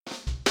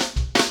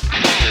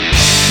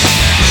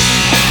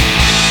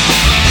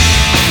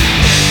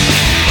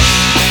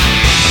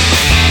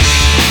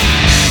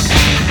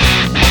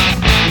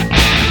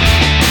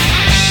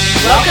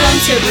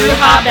to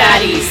Bruja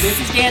Baddies. This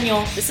is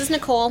Daniel. This is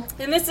Nicole.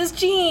 And this is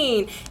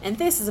Jean. And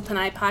this is a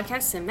Pinay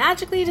podcast to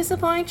magically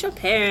disappoint your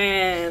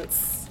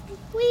parents.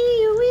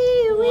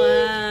 Wee.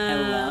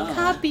 Wow.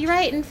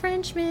 Copyright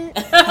infringement.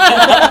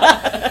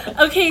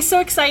 Okay, so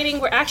exciting.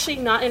 We're actually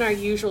not in our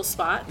usual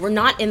spot. We're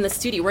not in the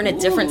studio. We're in a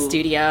different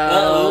studio.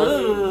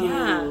 Oh.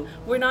 Yeah.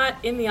 We're not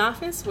in the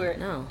office. We're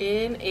No.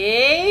 in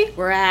a...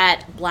 We're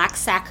at Black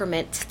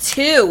Sacrament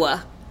 2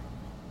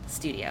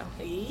 studio.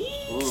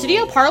 Ooh.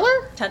 Studio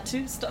parlor?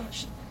 Tattoo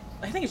stuff.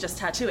 I think it's just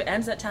tattoo. It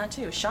ends at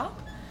tattoo.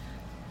 Shop?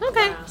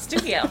 Okay. Wow.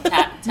 Studio.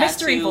 Tattoo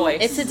Mystery voice.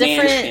 It's a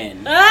different...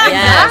 mansion.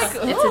 Yes.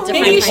 Exactly. It's a different...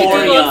 Maybe you should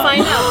Emporium. Google and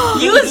find out.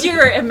 Use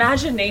your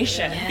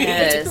imagination.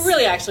 Yes. It's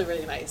really, actually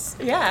really nice.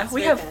 Yeah,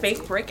 we very have fancy.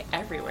 fake brick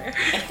everywhere.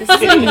 This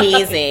is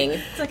amazing.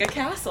 It's like a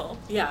castle.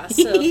 Yeah,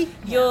 so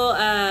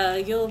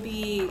you'll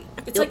be...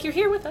 It's like you're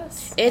here with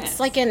us.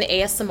 It's like an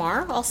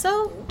ASMR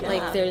also. Yeah.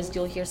 Like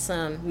you'll hear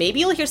some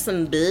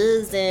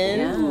buzzing.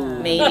 Yeah.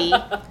 Maybe.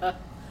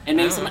 And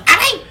maybe some.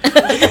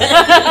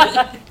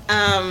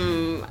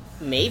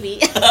 Maybe.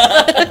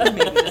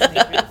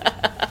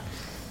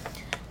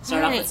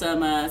 Start off with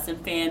some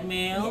fan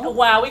mail.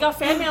 Wow, we got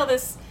fan mail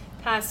this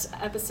past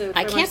episode.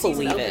 I from can't our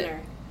season believe it.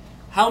 opener.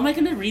 How am I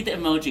gonna read the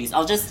emojis?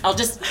 I'll just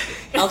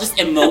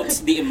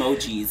emote the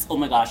emojis. Oh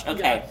my gosh.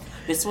 Okay. Yeah.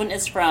 This one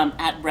is from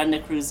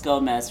 @Brenda Cruz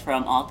Gomez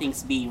from All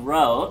Things Be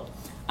wrote.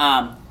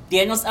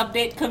 Daniel's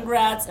update,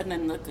 congrats, and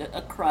then like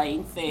a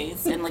crying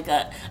face and like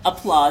a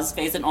applause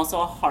face and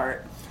also a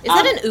heart. Is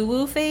that an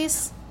uwu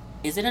face?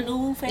 Is it an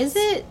ooh face? Is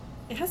it?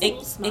 It has a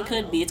little smile. It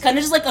could be. It's kind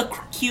of just like a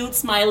cute,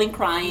 smiling,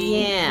 crying.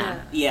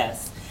 Yeah.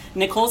 Yes.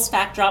 Nicole's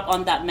fact drop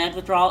on that med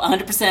withdrawal,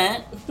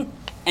 100%.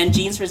 And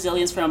Jean's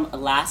resilience from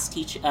last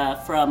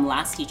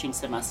teaching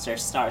semester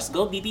stars.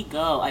 Go BB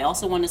go. I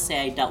also want to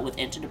say I dealt with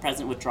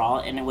antidepressant withdrawal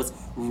and it was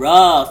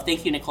rough.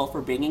 Thank you, Nicole,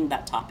 for bringing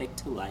that topic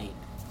to light.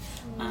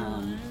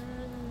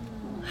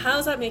 How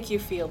does that make you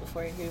feel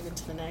before you move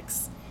into the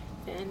next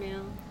fan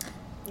mail?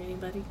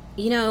 Anybody?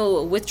 You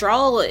know,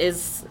 withdrawal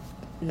is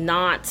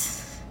not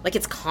like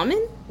it's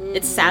common.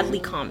 It's sadly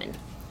common.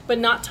 But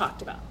not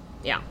talked about.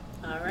 Yeah.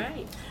 All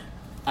right.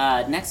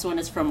 Next one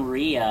is from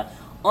Rhea.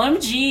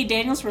 OMG,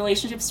 Daniel's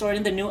relationship story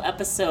in the new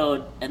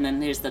episode. And then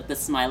there's the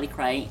smiley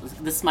crying,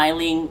 the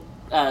smiling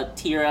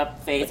tear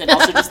up face, and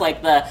also just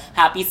like the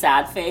happy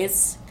sad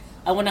face.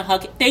 I want to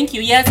hug. Thank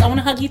you. Yes, I want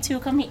to hug you too.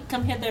 Come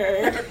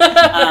hither.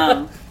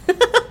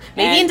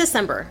 Maybe in and-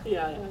 December.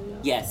 Yeah.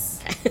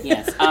 Yes.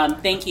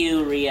 Thank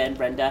you, Rhea and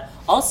Brenda.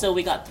 Also,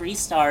 we got 3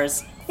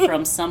 stars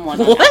from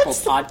someone on What? Apple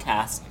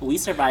Podcast. We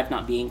survived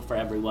not being for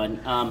everyone.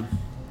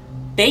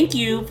 Thank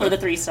you for the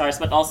 3 stars,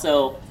 but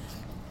also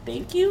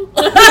thank you.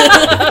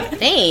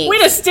 Thanks. Way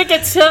to stick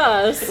it to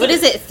us. What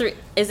is it? 3?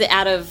 Is it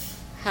out of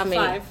how many?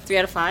 5. 3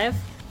 out of 5.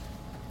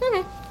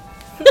 Okay.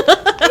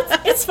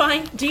 It's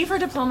fine. D for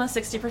diploma,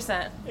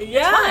 60%.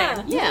 Yeah.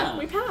 fine. Yeah.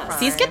 We passed.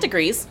 These get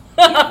degrees.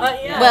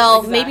 Yeah, Well,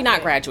 exactly. maybe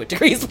not graduate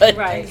degrees, but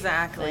Right.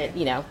 Exactly. but,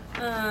 you know.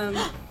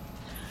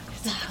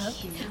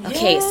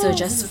 Okay, Yes. so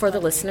just for the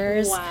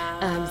listeners,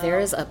 Wow. there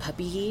is a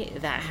puppy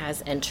that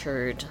has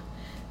entered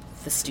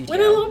the studio. What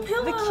a little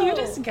pillow. The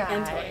cutest guy.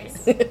 And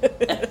toys.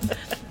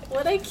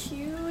 What a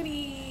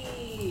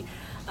cutie.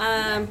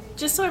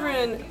 Just so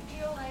everyone...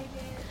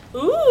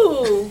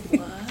 Ooh.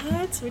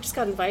 What? We just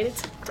got invited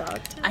to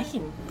dog time. I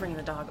can bring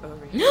the dog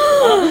over here.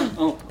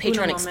 Oh,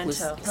 Patreon Uno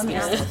exclusive.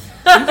 momento.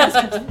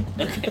 Let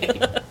me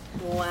okay.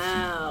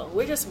 Wow.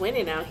 We're just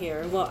winning out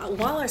here. Well,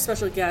 while our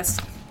special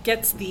guest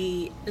gets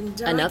the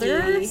doggy-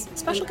 Another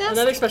special guest?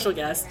 Another special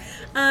guest.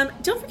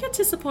 Don't forget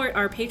to support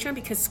our Patreon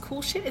because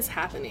cool shit is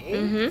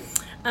happening.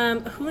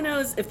 Who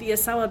knows if the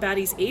Asawa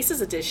Baddies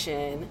Aces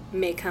edition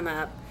may come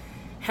up.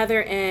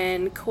 Heather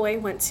and Koi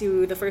went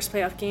to the first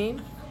playoff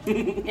game,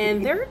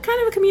 and they're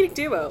kind of a comedic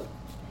duo.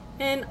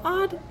 An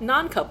odd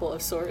non-couple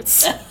of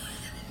sorts.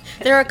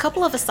 There are a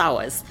couple of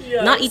Asawas,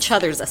 Yes. not each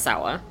other's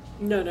Asawa.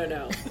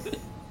 No.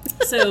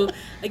 So,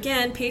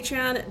 again,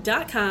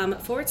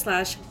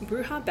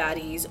 patreon.com/Bruja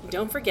Baddies.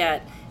 Don't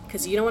forget,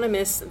 because you don't want to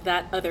miss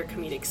that other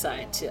comedic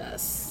side to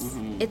us.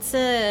 It's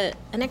an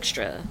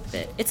extra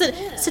bit. It's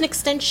an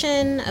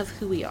extension of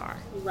who we are.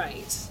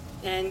 Right.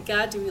 And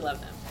God, do we love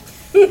them.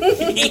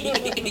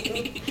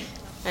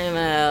 I'm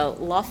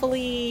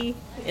lawfully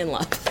in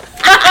love.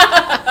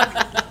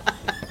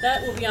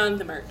 That will be on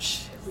the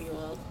merch. We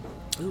will.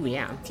 Ooh,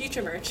 yeah.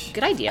 Future merch.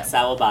 Good idea.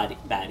 Sour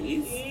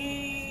baddies.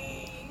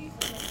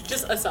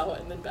 Just Asawa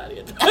and then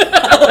Baddie.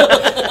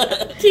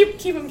 Keep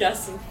them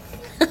guessing.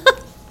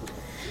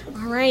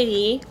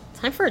 Alrighty.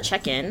 Time for a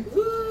check-in.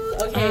 Ooh,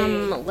 okay.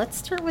 Let's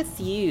start with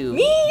you,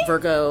 Me?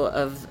 Virgo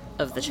of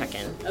the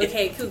check-in.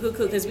 Okay, cool,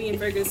 because we in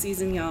Virgo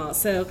season, y'all.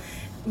 So,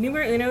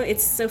 numero uno,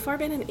 it's so far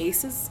been an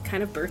Ace's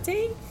kind of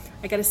birthday.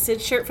 I got a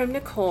Sid shirt from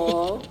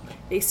Nicole.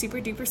 They super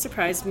duper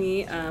surprised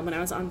me when I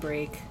was on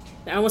break.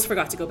 I almost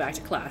forgot to go back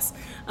to class.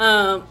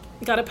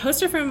 Got a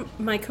poster from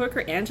my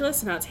coworker Angela,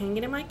 so now it's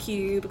hanging in my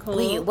cubicle.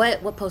 Wait,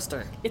 what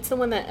poster? It's the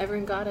one that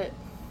everyone got at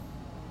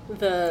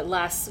the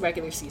last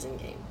regular season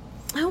game.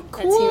 Oh, at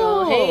cool.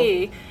 Tmall.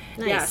 Hey.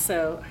 Nice. Yeah,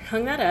 so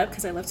hung that up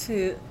because I love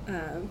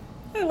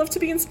to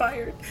be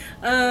inspired.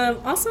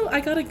 Also,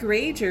 I got a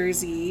Gray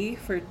jersey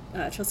for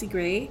Chelsea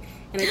Gray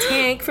and a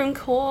tank from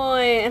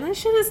Koi, and that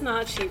shit is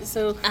not cheap.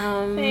 So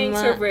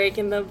thanks for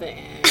breaking the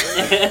bank.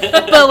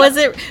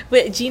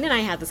 But Jean and I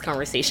had this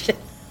conversation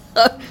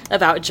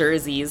about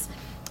jerseys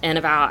and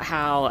about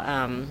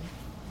how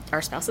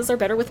our spouses are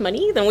better with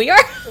money than we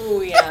are.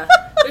 Oh yeah,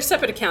 there's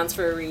separate accounts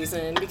for a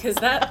reason because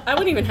that I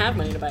wouldn't even have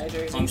money to buy a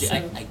jersey. So.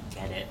 I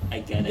get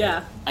it.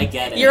 Yeah. I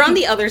get it. You're on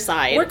the other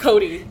side. We're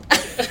Cody.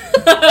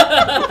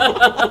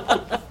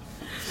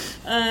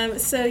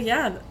 So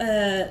yeah,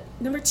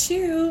 number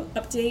 2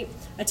 update.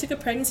 I took a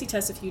pregnancy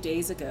test a few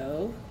days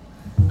ago.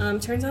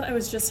 Turns out I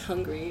was just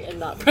hungry and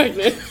not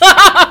pregnant.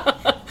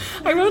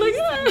 I wrote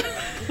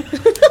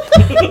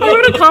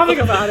a comic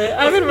about it.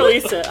 I haven't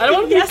released it. I don't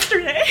want to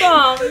Yesterday.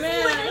 Oh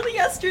man. Literally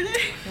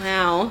yesterday.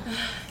 Wow.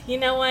 You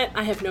know what?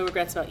 I have no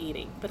regrets about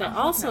eating, but I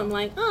also am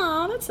like,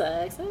 oh, that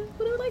sucks. I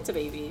would have liked a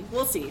baby.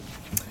 We'll see.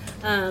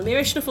 Maybe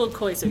I should have fooled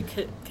Koi so he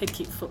could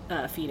keep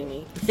feeding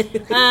me.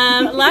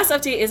 Last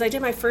update is I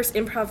did my first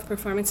improv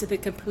performance with a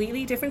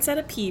completely different set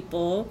of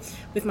people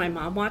with my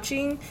mom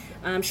watching.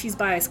 She's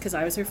biased because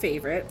I was her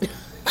favorite.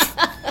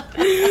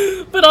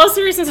 But all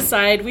seriousness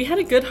aside, we had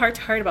a good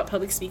heart-to-heart about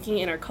public speaking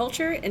in our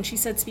culture, and she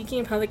said speaking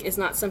in public is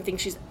not something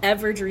she's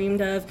ever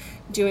dreamed of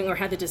doing or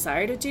had the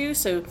desire to do,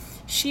 so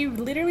she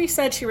literally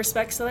said she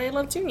respects that I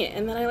love doing it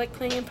and that I like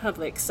playing in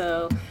public,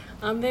 so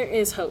there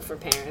is hope for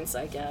parents,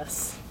 I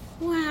guess.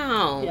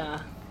 Wow.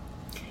 Yeah.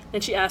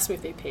 And she asked me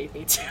if they paid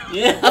me too.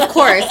 Of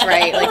course,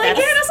 right? Like yeah,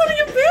 that's that's none of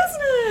your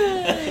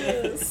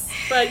business.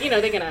 But, they're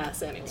going to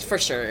ask anyway. for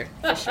sure.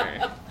 For sure.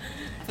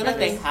 I feel like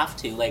they have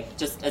to, like,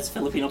 just as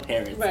Filipino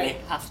parents, Right.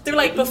 they have to. They're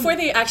like, before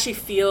they actually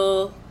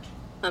feel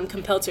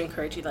compelled to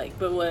encourage you, like,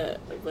 but what?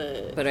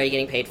 But are you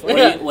getting paid for What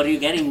it? are you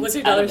getting? What's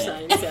your out dollar of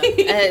signs? it?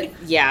 Yeah.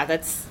 Yeah,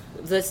 that's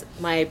this.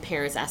 My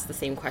parents ask the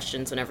same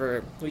questions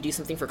whenever we do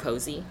something for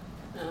Cozy.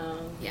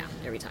 Yeah,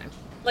 every time.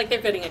 Like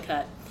they're getting a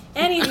cut.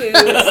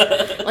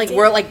 Anywho.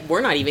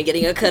 We're not even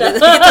getting a cut of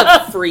it.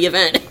 It's a free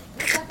event.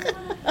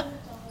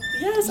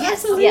 Yes, Yes,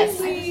 absolutely.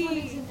 yes. I just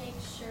wanted to make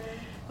sure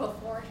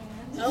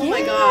beforehand. Oh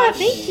my gosh.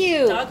 Thank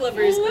you. Dog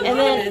lovers And then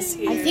anonymous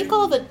here. I think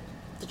all the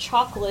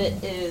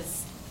chocolate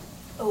is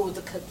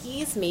the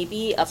cookies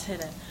maybe up. It's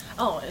hidden.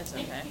 Oh, it's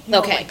okay. He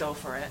Okay. won't, like, go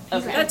for it.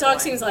 He's Okay. That a dog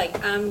boy. seems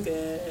like, I'm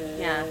good.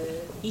 Yeah.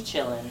 He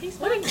chilling.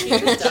 What a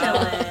cute dog.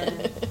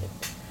 I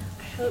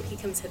hope he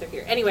comes hither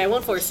here. Anyway, I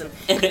won't force him.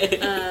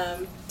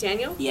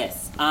 Daniel?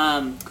 Yes.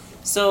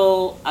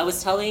 So I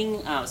was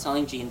telling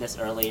Jean this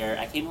earlier.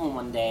 I came home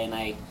one day and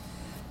I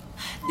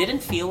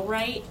didn't feel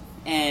right,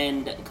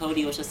 and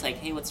Cody was just like,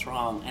 "Hey, what's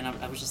wrong?" And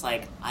I was just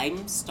like,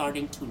 "I'm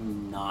starting to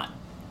not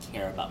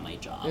care about my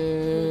job,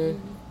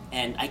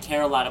 and I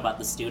care a lot about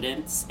the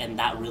students, and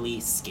that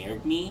really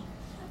scared me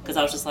because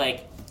I was just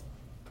like,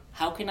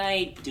 how can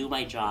I do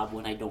my job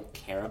when I don't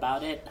care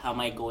about it? How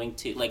am I going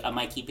to, like, am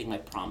I keeping my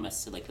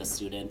promise to, like, the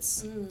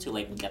students to,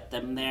 like, get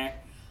them there?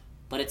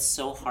 But it's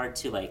so hard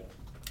to, like,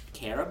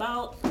 care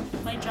about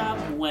my job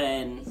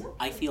when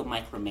I feel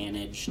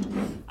micromanaged.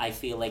 I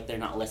feel like they're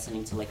not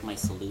listening to, like, my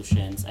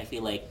solutions. I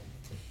feel like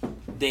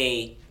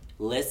they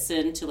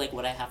listen to, like,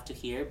 what I have to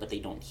hear, but they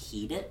don't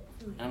heed it.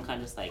 And I'm kind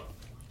of just like,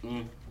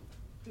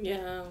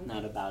 Yeah.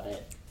 not about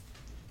it.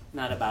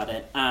 Not about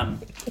it.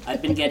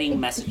 I've been getting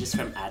messages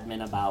from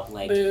admin about,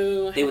 like,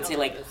 Boo. they would I say, don't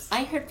like, like this.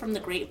 I heard from the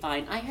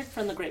grapevine.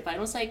 I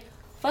was like,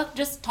 fuck,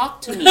 just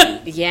talk to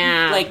me.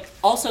 Yeah. Like,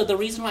 also, the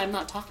reason why I'm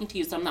not talking to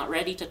you is I'm not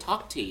ready to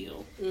talk to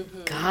you.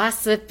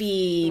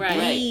 Gossipy, Right.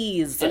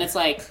 please. And it's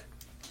like,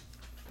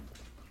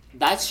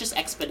 that's just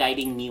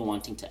expediting me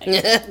wanting to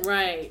exit.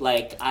 Right.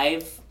 Like,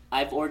 I've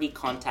already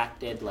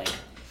contacted, like,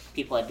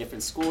 people at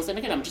different schools. And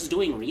again, I'm just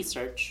doing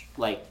research.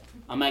 Like,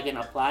 am I going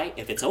to apply?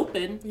 If it's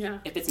open. Yeah.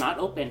 If it's not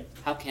open,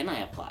 how can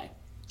I apply?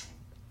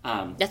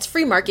 That's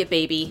free market,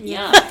 baby.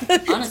 Yeah,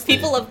 honestly.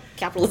 People love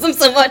capitalism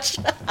so much.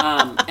 And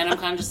I'm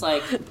kind of just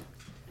like,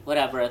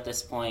 whatever at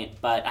this point.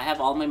 But I have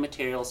all my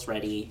materials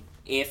ready.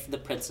 If the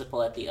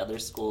principal at the other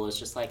school is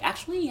just like,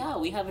 actually, yeah,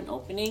 we have an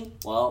opening,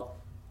 well,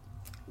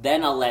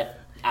 then I'll let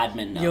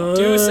admin know.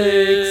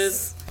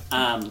 Deuces.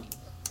 I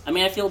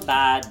mean, I feel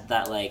bad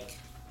that, like,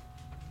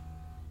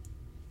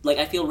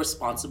 I feel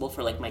responsible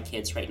for, like, my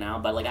kids right now,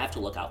 but, like, I have to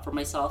look out for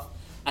myself.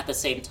 At the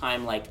same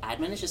time, like,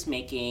 admin is just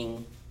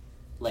making,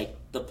 like,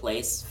 the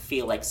place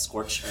feel like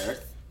scorched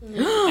earth.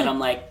 And I'm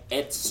like,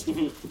 it's,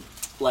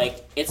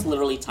 like, it's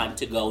literally time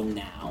to go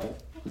now.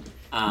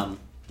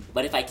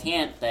 But if I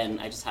can't, then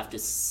I just have to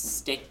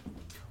stick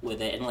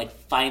with it and, like,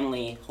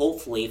 finally,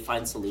 hopefully,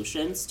 find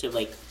solutions to,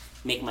 like,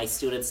 make my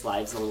students'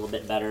 lives a little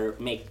bit better,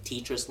 make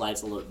teachers'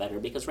 lives a little bit better,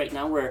 because right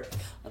now we're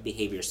a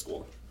behavior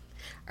school.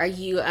 Are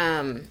you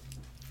gonna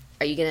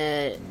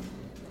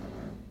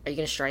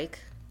strike?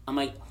 I'm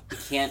like, I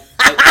can't.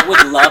 I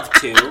would love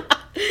to.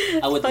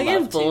 I would Fucking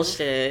love to.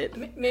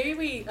 bullshit. Maybe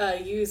we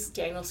use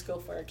Daniel's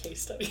skill for our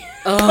case study.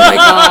 Oh my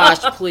gosh,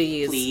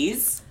 please.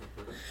 Please.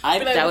 I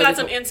Be like, That we would got be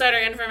some cool. insider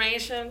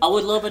information.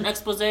 would love an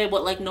expose,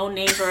 but like no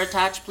names are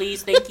attached,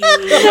 please. Thank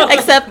you.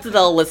 Except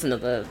they'll listen to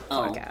the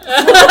Oh.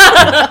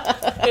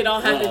 podcast. It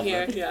all happened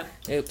Whatever. here.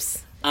 Yeah.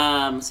 Oops.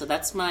 So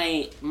that's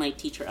my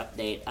teacher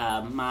update.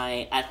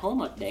 My at home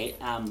update.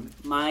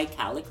 My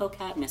calico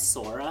cat, Miss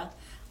Sora.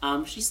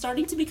 She's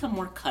starting to become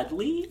more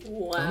cuddly,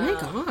 Wow. Oh my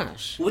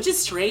gosh. which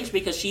is strange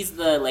because she's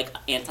the like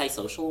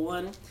antisocial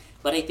one.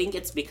 But I think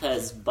it's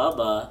because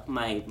Bubba,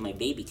 my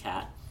baby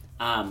cat,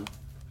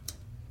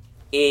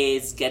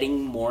 is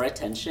getting more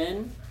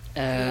attention.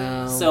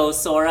 Oh. So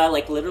Sora,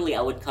 like literally,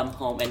 I would come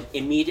home and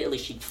immediately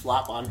she'd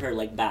flop on her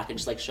like back and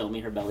just like show me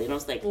her belly, and I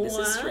was like, this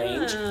is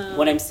strange. Wow.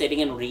 When I'm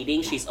sitting and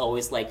reading, she's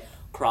always like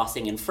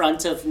crossing in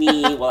front of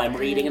me while I'm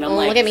reading, and I'm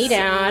like, Look at me,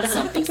 Dad.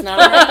 something's not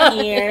right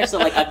here. So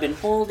like I've been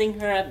holding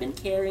her, I've been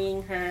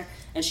carrying her,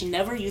 and she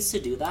never used to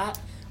do that,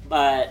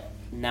 but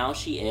now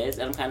she is,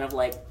 and I'm kind of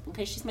like,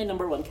 okay, she's my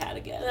number one cat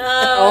again.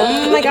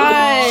 Oh my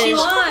gosh. She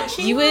won.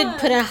 She You won. would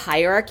put a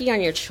hierarchy on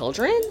your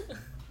children?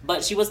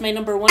 But she was my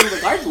number one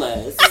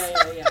regardless.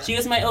 Yeah. She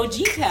was my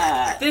OG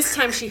cat. This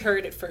time she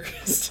heard it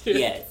first.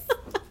 Yes.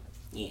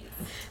 Yes.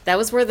 That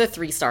was where the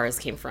 3 stars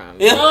came from.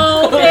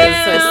 Oh, So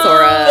man.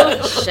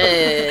 Sora,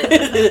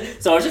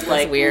 shit. So I was just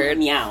like, weird.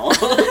 meow.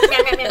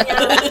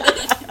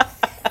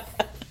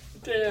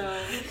 Damn.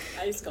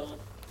 Ice cold.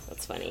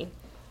 That's funny.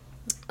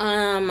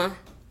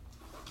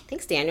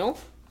 Thanks, Daniel.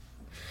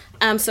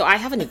 So I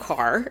have a new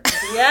car.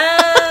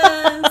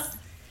 Yes.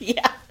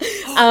 Yeah.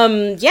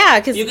 Yeah,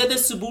 because You get the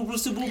Subaru.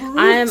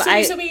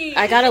 Subi.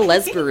 I got a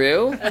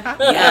Lesbaru.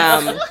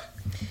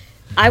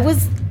 I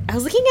was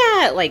looking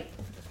at like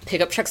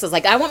pickup trucks. I was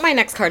like, I want my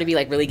next car to be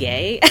like really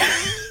gay,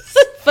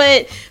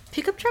 but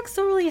pickup trucks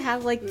don't really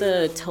have like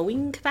the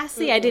towing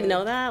capacity. I didn't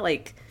know that.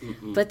 Like,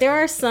 but there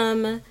are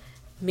some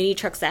mini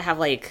trucks that have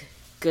like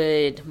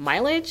good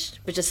mileage,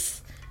 but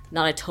just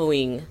not a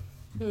towing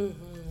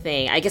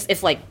thing. I guess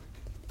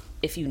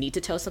if you need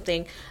to tow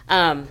something.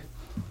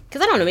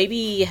 Because I don't know,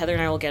 maybe Heather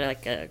and I will get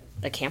like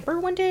a camper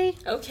one day.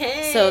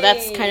 Okay. So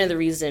that's kind of the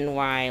reason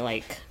why,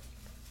 like,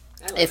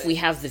 I love if we it.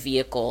 have the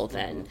vehicle,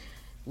 then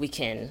we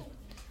can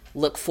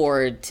look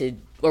forward to,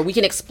 or we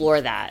can explore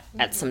that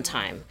at some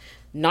time.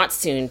 Not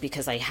soon,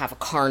 because I have a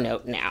car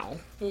note now.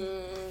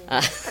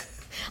 I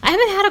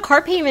haven't had a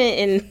car payment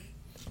in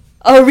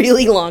a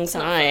really long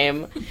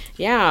time.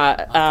 Yeah.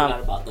 I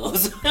forgot about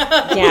those.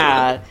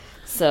 Yeah.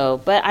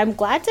 So, but I'm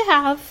glad to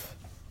have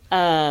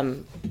a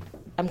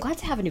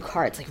new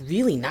car. It's like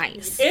really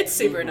nice. It's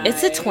super nice.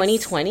 It's a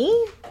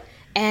 2020,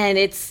 and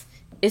it's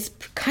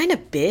kind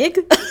of big.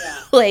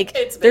 Like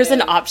It's there's an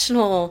big.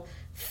 optional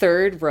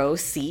 3rd row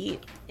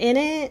seat in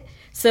it.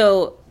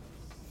 So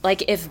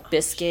like if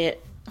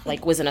Biscuit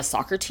like was in a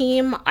soccer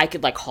team, I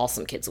could like haul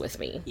some kids with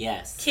me.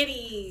 Yes.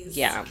 Kitties.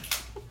 Yeah.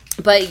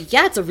 But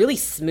yeah, it's a really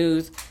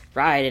smooth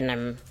ride,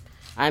 and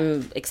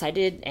I'm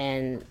excited,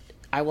 and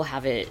I will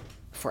have it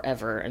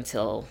forever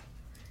until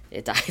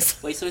it dies.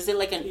 Wait, so is it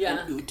like an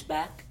Yeah.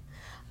 Outback?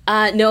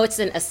 No, it's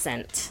an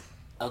Ascent.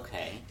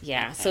 Okay.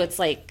 Yeah, so it's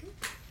like,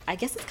 I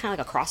guess it's kind of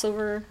like a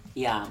crossover.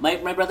 Yeah, my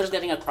brother's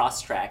getting a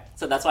cross track,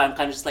 so that's why I'm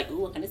kind of just like,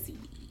 ooh, I'm kind of see.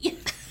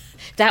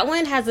 That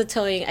one has a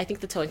towing, I think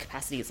the towing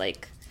capacity is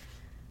like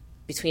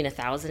between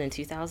 1,000 and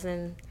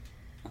 2,000.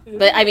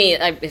 But I mean,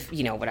 if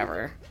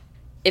whatever.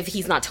 If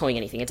he's not towing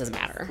anything, it doesn't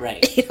matter.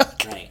 Right. You know?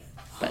 Right.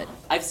 But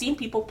I've seen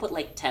people put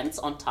like tents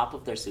on top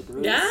of their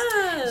Subarus.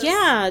 Yes.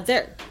 yeah,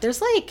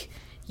 there's like,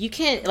 you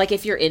can, like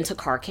if you're into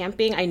car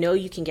camping, I know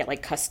you can get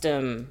like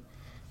custom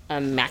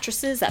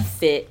mattresses that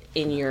fit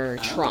in your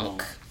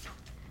trunk.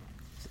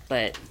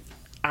 But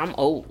I'm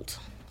old.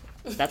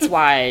 That's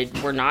why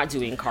we're not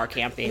doing car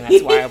camping.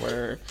 That's why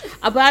we're,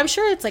 but I'm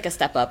sure it's like a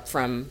step up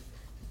from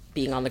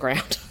being on the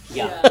ground.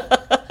 Yeah.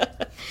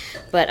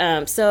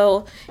 But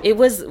so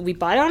we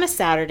bought it on a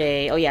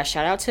Saturday. Oh yeah,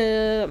 shout out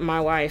to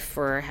my wife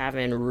for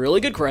having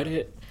really good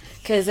credit,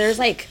 because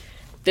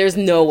there's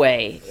no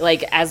way,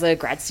 like as a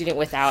grad student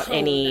without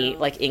any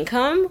like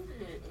income,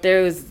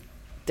 there was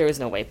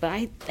no way. But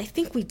I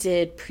think we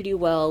did pretty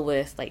well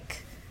with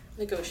like,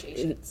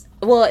 Negotiations.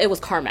 well, it was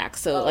CarMax,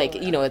 so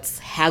yeah. it's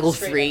haggle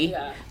Straight free.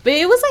 up, yeah. But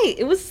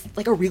it was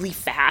like a really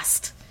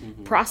fast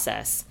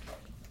process.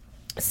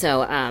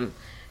 So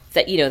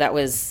that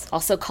was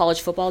also college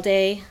football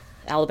day.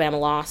 Alabama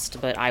lost,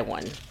 but I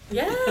won.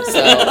 Yeah. That's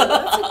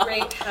a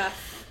great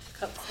half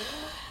cup.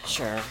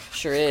 Sure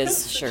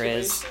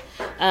is.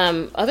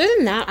 Other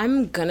than that,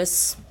 I'm gonna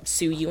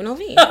sue UNLV.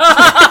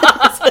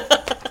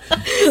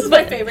 This is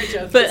my favorite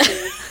joke.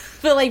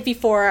 But like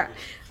before,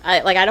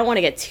 I don't want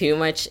to get too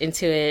much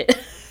into it.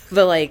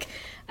 But like,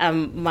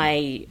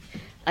 I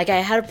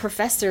had a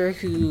professor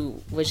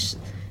who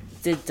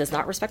does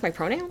not respect my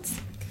pronouns,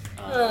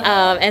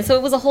 and so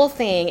it was a whole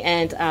thing.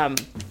 And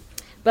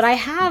but I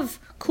have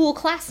cool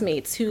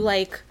classmates who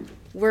like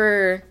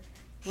were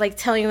like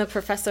telling the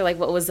professor like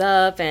what was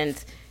up,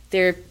 and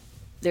there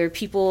are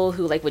people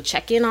who like would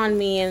check in on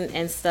me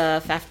and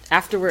stuff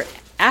after it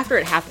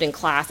happened in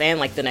class and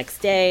like the next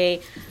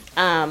day.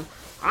 I'm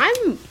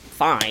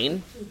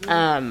fine.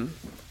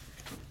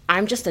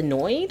 I'm just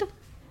annoyed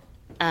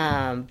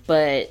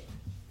But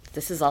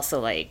this is also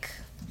like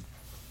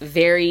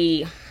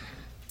very,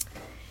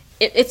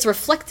 it's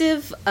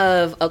reflective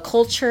of a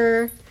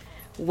culture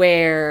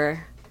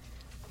where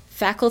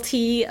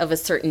faculty of a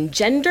certain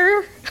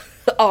gender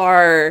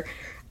are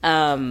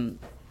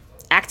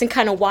acting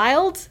kind of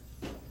wild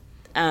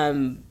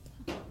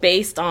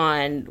based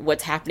on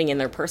what's happening in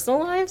their personal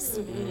lives.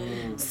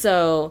 Mm-hmm.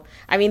 So,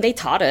 I mean, they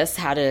taught us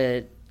how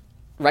to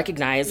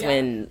recognize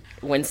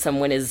when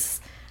someone is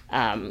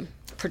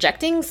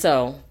projecting.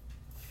 So,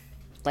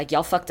 like,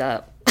 y'all fucked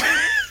up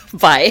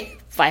by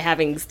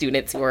having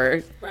students who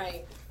are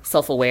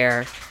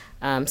self-aware.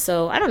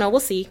 So, I don't know. We'll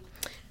see.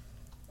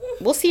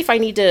 We'll see if I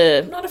need to...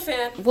 I'm not a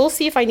fan. We'll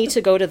see if I need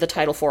to go to the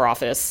Title IV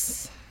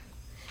office.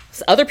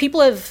 So other people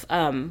have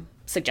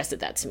suggested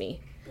that to me.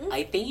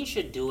 I think you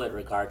should do it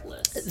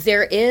regardless.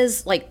 There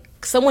is, like,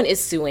 someone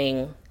is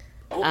suing.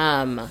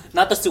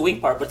 Not the suing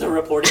part, but the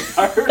reporting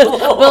part.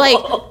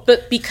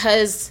 but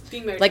because,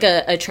 like,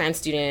 a trans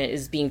student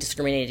is being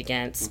discriminated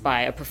against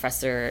by a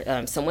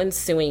professor, someone's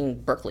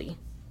suing Berkeley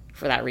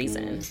for that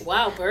reason.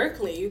 Wow,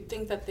 Berkeley. You'd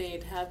think that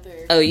they'd have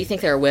their... Oh, you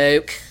think they're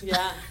woke?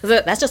 Yeah.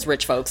 That's just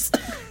rich folks.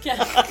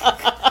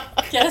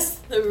 Yes,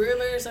 the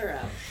rumors are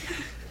out.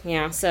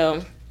 Yeah,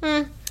 so,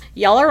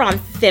 y'all are on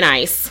thin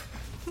ice,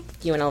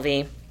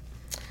 UNLV.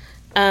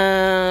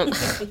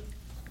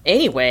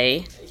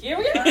 Anyway. Here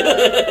we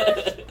are.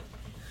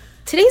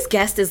 Today's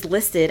guest is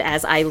listed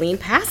as Eileen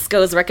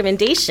Pascoe's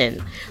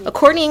recommendation.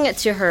 According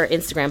to her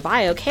Instagram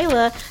bio,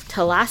 Kayla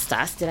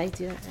Talastas, did I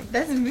do that right?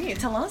 That's me,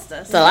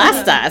 Talastas.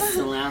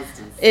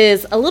 Talastas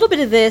is a little bit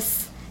of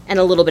this and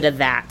a little bit of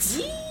that.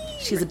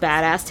 She's a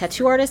badass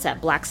tattoo artist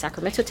at Black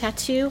Sacramento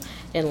Tattoo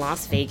in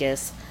Las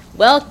Vegas.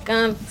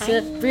 Welcome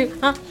to Brew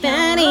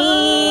Betty's.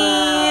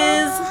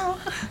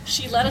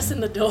 She let us in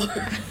the door.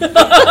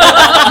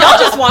 Y'all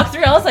just walked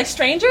through. I was like,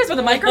 strangers with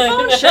a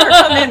microphone? Sure,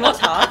 come in, we'll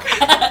talk.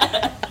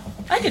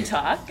 I can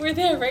talk. We're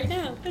there right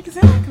now.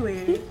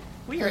 Exactly.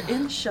 We are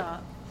in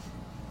shop.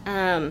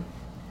 I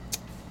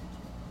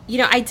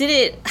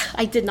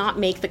did not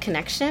make the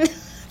connection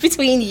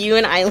between you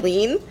and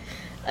Eileen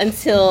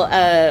until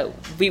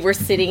we were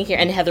sitting here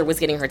and Heather was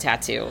getting her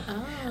tattoo.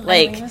 Oh,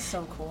 Eileen is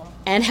so cool.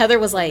 And Heather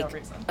was like,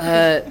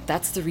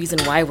 that's the reason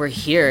why we're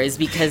here is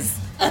because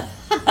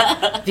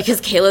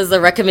Kayla's the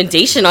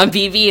recommendation on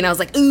BB. And I was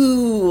like,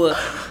 ooh,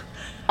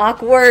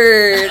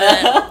 awkward.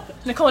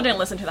 Nicole didn't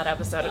listen to that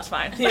episode. It's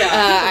fine.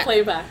 Yeah, the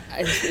playback.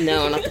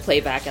 No, not the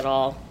playback at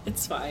all.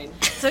 It's fine.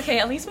 It's okay.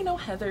 At least we know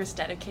Heather's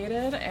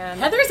dedicated and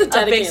Heather's a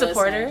dedicated big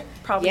supporter. listener.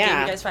 Probably gave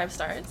you guys 5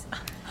 stars.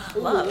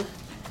 Love.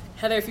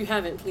 Heather, if you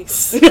haven't,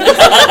 please. We need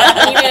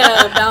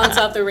to balance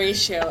out the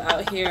ratio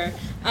out here.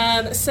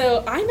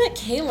 So I met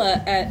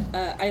Kayla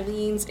at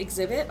Eileen's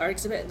exhibit, our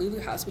exhibit at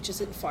Lulu House, which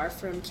isn't far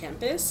from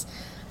campus.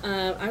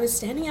 I was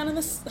standing out in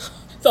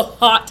the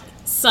hot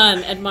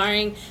sun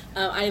admiring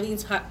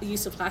Eileen's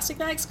use of plastic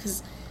bags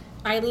because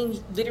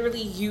Eileen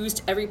literally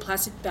used every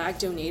plastic bag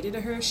donated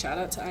to her. Shout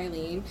out to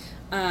Eileen.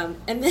 And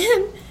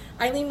then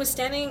Eileen was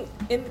standing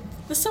in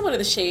somewhat of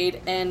the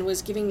shade and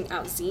was giving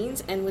out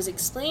zines and was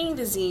explaining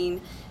the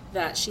zine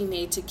that she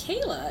made to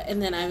Kayla.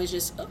 And then I was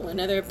just,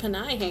 another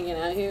Pinay hanging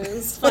out here.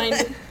 Let's find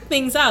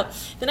things out.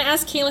 Then I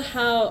asked Kayla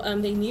how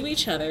they knew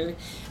each other.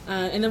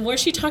 And the more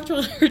she talked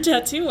about her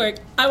tattoo work,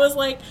 I was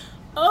like,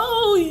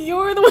 oh,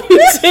 you're the one who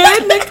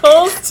did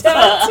Nicole's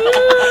tattoo.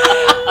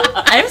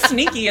 I'm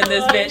sneaky in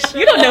this bitch.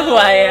 You don't know who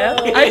I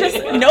am. I just,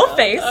 no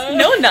face,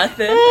 no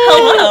nothing.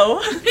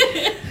 Hello.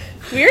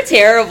 We're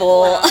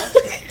terrible. Wow.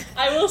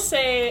 I will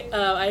say,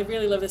 I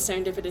really love the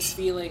serendipitous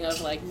feeling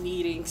of like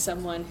meeting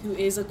someone who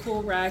is a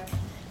cool rec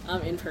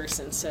in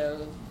person.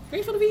 So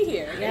grateful to be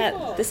here. Yeah,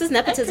 cool. This is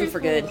nepotism for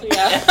good.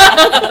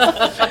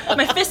 Yeah.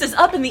 My fist is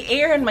up in the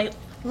air and my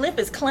lip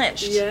is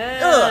clenched.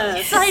 Yes. Ugh,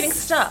 exciting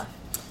stuff.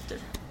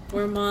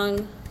 We're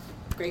among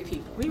great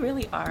people. We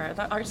really are.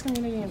 The arts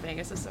community in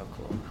Vegas is so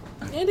cool.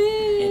 It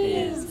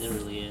is. It is. It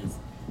really is.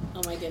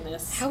 Oh my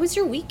goodness. How was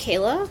your week,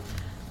 Kayla?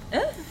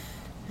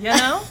 You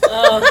know?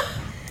 Oh.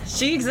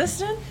 She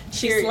existed.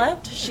 She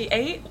slept. She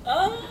ate.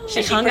 Oh.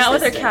 She hung out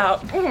with her cow.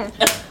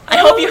 I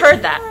hope you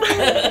heard that.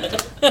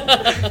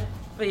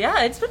 But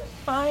yeah, it's been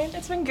fine.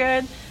 It's been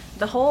good.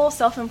 The whole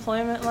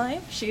self-employment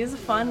life, she's a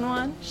fun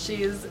one.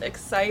 She's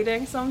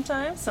exciting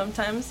sometimes.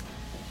 Sometimes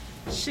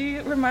she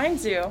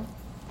reminds you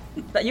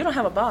that you don't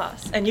have a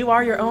boss and you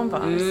are your own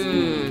boss.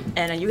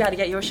 And you got to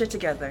get your shit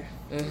together.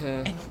 Mm-hmm.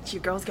 And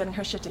your girl's getting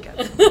her shit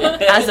together.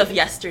 As of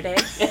yesterday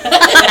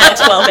at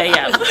 12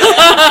 a.m.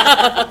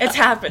 It's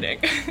happening.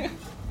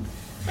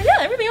 But yeah,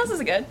 everything else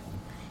is good.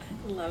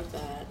 Love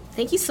that.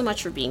 Thank you so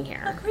much for being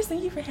here. Of course,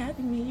 thank you for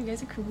having me. You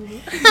guys are cool.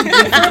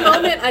 For a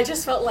moment, I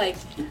just felt like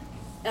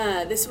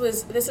this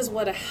is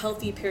what a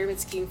healthy pyramid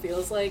scheme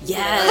feels like.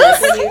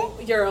 Yes. You know,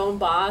 when you're your own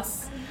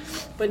boss,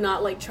 but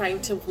not like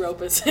trying to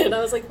rope us in. I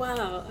was like,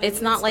 wow.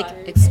 It's not like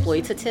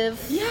inspired. exploitative.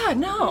 Yeah,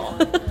 no.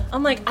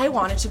 I'm like, I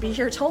wanted to be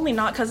here. Totally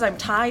not because I'm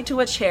tied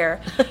to a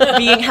chair,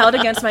 being held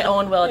against my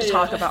own will to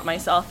talk about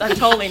myself. I'm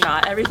totally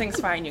not. Everything's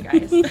fine, you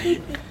guys.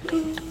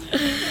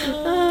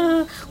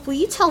 will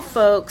you tell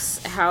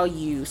folks how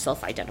you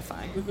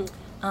self-identify?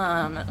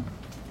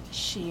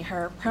 She,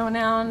 her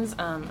pronouns.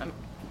 I'm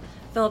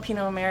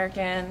Filipino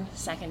American,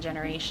 second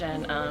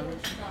generation.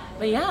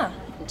 But yeah,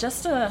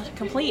 just a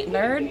complete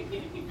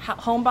nerd,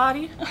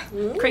 homebody,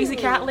 crazy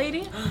cat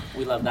lady.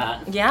 We love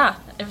that. Yeah,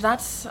 if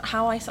that's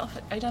how I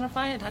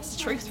self-identify, that's the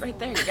truth right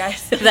there, you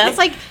guys. That's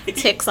like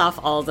ticks off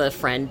all the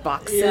friend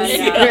boxes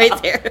Yeah.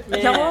 right there.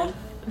 Y'all,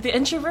 the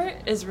introvert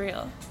is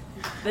real.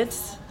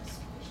 It's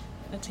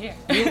here.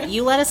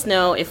 You let us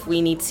know if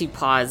we need to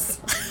pause.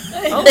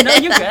 Oh, no,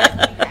 you're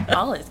good.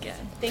 All is good.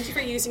 Thank you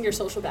for using your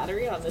social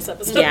battery on this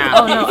episode. Yeah.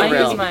 Oh, no, For I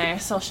real. use my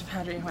social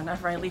battery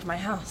whenever I leave my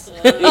house.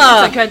 It's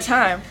a good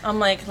time. I'm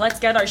like, let's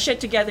get our shit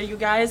together, you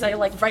guys. I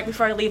like, right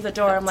before I leave the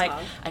door, I'm like,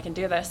 I can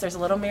do this. There's a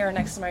little mirror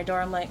next to my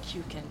door. I'm like,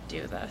 you can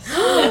do this.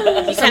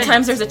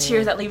 Sometimes there's a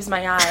tear that leaves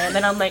my eye, and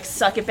then I'm like,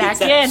 suck it back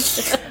in.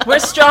 We're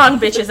strong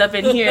bitches up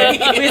in here. We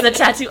have the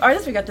tattoo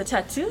artists. We got the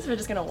tattoos. We're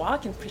just going to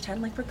walk and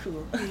pretend like we're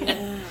cool.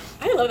 Yeah.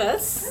 I love that.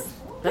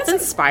 That's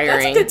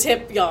inspiring. That's a good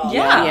tip, y'all.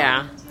 Yeah.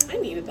 Yeah. I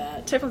needed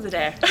that. Tip of the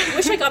day. I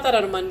wish I got that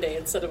on a Monday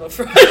instead of a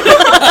Friday.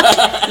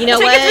 You know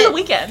Take what? it through the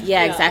weekend.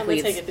 Yeah, Yeah, exactly.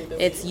 I'm gonna take it through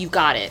the It's you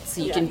got it,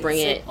 so you Yeah, can bring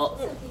so-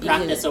 it.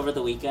 Practice over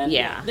the weekend.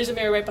 Yeah. There's a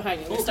mirror right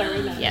behind you. We'll start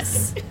right now.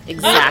 Yes.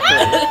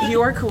 Exactly.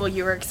 You are cool.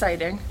 You are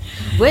exciting.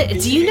 What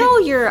do you know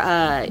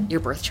your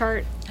birth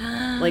chart?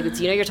 Like,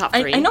 do you know your top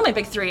three? I know my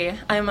big three.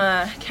 I'm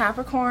a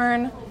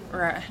Capricorn,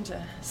 or a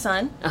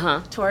Sun,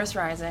 Taurus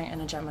rising, and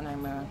a Gemini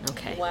moon.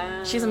 Okay.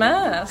 Wow. She's a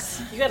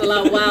mess. You got a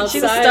lot of wild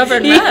She's a sides.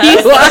 stubborn You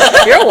mess.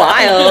 are, you're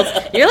wild.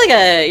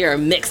 You're a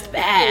mixed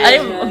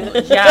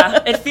bag.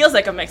 Yeah, it feels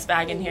like a mixed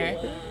bag in here.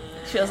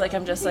 It feels like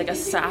I'm just like a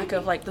sack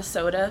of like the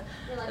soda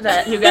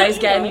that you guys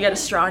get, and you get a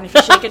straw, and if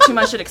you shake it too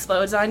much, it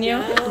explodes on you.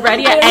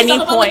 Ready at any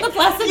point.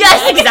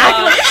 Yes,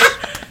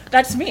 exactly.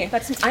 That's me.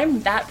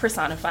 I'm that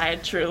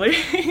personified, truly.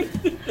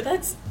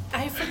 But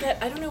I forget,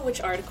 I don't know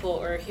which article,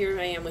 or here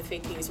I am with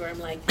fake news, where I'm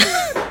like,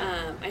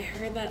 I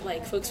heard that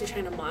like folks are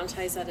trying to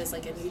monetize that as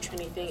like a new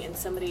trendy thing, and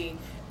somebody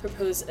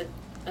proposed a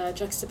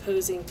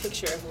juxtaposing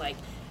picture of like,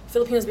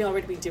 Filipinos be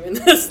already be doing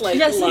this, like,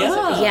 Yes, lots of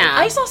people. Yeah.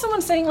 I saw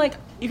someone saying like,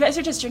 you guys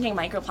are just drinking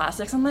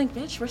microplastics. I'm like,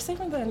 bitch, we're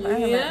saving the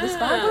environment. Yeah. This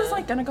bag was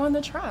like gonna go in the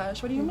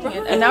trash. What do you mean? Right.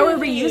 And now we're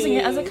reusing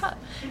it as a cup.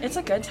 It's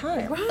a good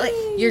time. Like,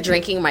 you're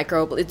drinking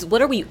micro. It's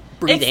what are we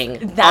breathing?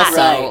 It's that.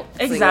 Also,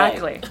 Right.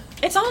 Exactly.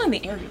 It's all in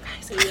the air, you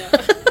guys. Yeah.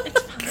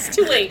 It's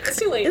too late. It's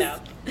too late now.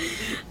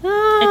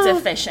 It's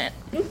efficient.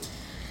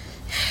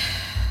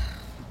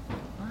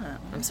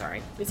 I'm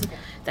sorry. It's okay.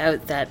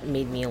 That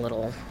made me a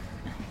little.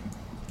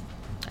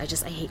 I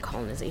hate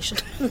colonization.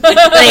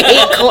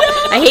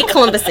 I hate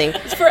Columbusing.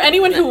 For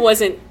anyone who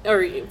wasn't,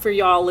 or for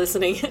y'all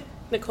listening,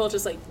 Nicole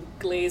just like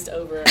glazed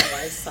over on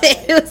my side.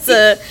 It was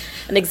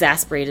an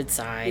exasperated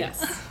sigh.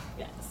 Yes.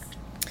 Yes.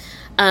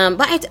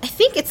 But I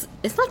think it's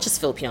not just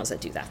Filipinos that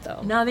do that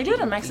though. No, they do it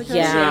in Mexico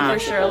Yeah. too,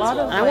 for sure. A lot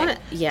of I like, wanna-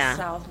 yeah.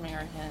 South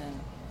American.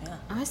 Yeah.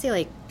 I want to say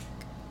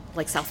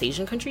like South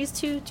Asian countries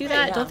too do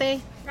that, Yeah. don't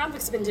they?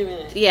 Rompic's been doing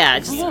it. Yeah.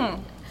 Just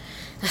Mhm.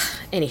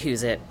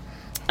 anywho's it.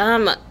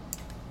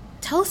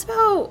 Tell us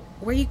about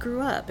where you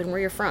grew up and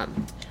where you're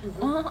from.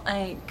 Well,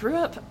 I grew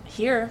up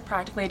here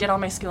practically. I did all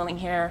my schooling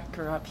here.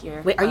 Grew up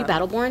here. Wait, are you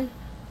Battleborn?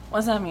 What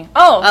does that mean?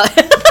 Oh,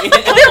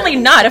 clearly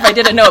not. If I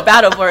didn't know what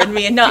Battleborn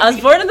mean. No, I was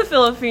born in the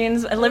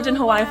Philippines. I lived in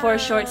Hawaii for a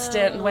short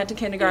stint and went to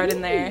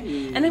kindergarten there,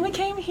 and then we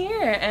came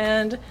here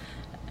and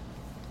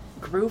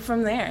grew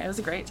from there. It was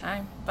a great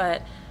time,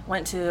 but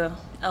went to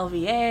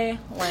LVA.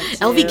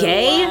 LV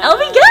gay?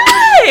 LV gay.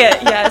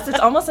 Yes, it's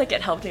almost like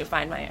it helped me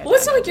find my.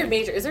 What's like your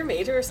major? Is there a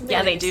major or something?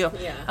 Yeah, like they do.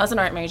 Yeah. I was an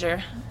art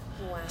major.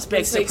 Wow. It's a big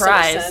This makes so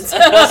much surprise.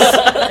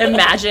 sense.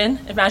 Imagine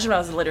if I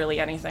was literally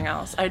anything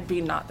else. I'd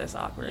be not this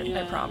awkward,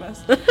 I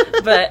promise.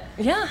 But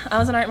yeah, I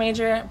was an art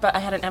major, but I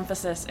had an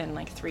emphasis in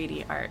like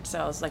 3D art, so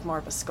I was like more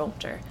of a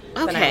sculptor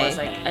than I Okay. was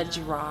like a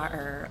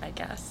drawer, I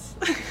guess.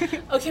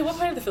 Okay, what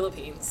part of the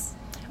Philippines?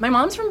 My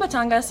mom's from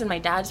Batangas and my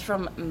dad's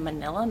from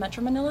Manila,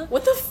 Metro Manila.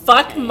 What the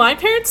fuck? My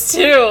parents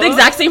too. The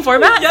exact same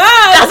format?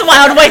 Yes! That's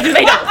wild. Wait, do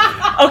they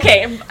know?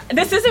 Okay,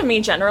 this isn't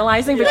me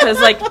generalizing because,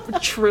 like,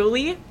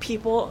 truly,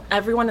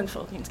 everyone in the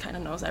Philippines kind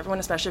of knows everyone,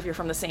 especially if you're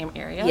from the same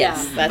area.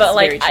 Yes, that's but,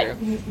 like, very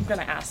true. I'm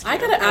gonna ask. I you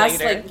gotta ask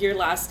later. like your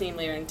last name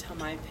later and tell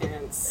my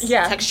parents.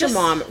 Yeah, Text your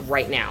mom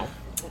right now.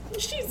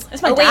 She's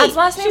It's my Oh, wait. dad's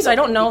last name, so I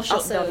don't know if she'll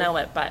Also- know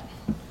it, but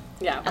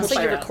yeah. Also,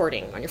 fire you're out.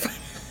 recording on your phone.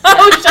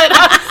 Oh shut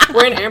up!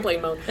 We're in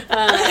airplane mode.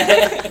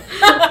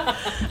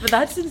 but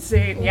that's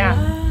insane.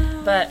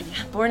 Yeah. But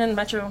yeah, born in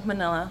Metro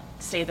Manila,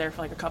 stayed there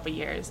for like a couple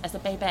years as a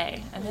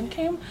baby, and then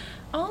came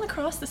all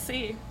across the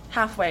sea,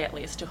 halfway at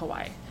least to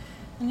Hawaii.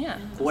 And yeah,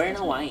 Where in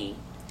Hawaii?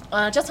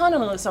 just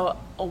Honolulu, so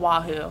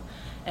Oahu,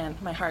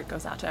 and my heart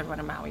goes out to everyone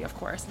in Maui, of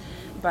course.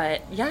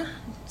 But yeah,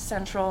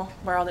 central,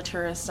 where all the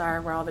tourists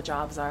are, where all the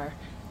jobs are.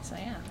 So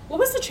yeah. What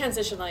was the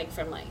transition like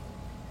from like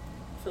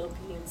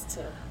Philippines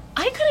to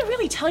I couldn't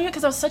really tell you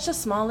because I was such a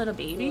small little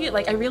baby.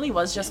 Like, I really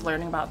was just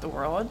learning about the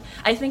world.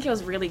 I think it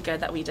was really good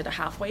that we did a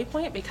halfway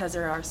point because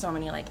there are so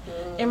many, like,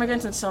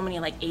 immigrants and so many,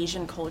 like,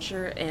 Asian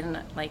culture in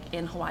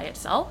Hawaii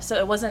itself. So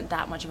it wasn't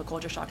that much of a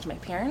culture shock to my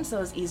parents. So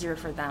it was easier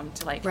for them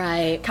to, like,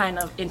 kind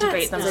of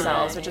integrate That's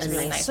themselves, nice. which is A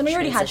really nice nice. So we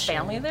already had transition.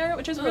 family there,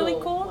 which is really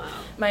cool. Wow.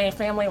 My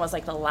family was,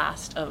 like, the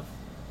last of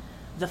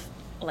the,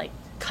 like,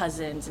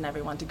 cousins and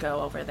everyone to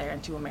go over there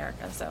into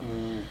America. So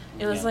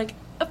it was, like,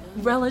 a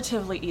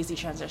relatively easy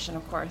transition,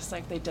 of course.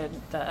 Like, they did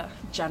the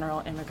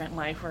general immigrant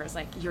life where it's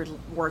like you're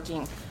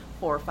working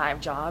 4 or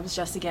 5 jobs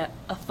just to get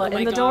a foot Oh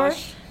in my the door.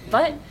 gosh.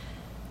 But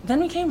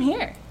then we came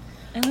here,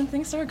 and then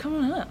things started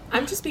coming up.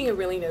 I'm just being a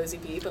really nosy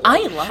bee, but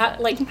I like,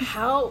 love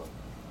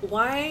it.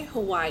 why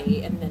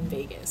Hawaii and then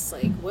Vegas?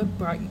 Like, what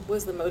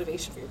was the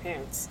motivation for your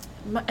parents?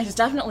 It's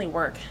definitely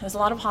work. There's a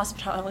lot of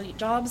hospitality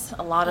jobs.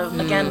 A lot of,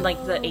 again,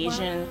 like the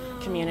Asian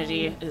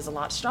community is a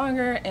lot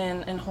stronger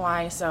in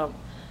Hawaii. So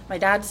my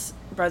dad's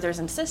brothers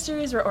and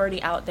sisters were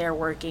already out there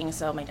working,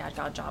 so my dad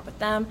got a job with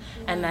them.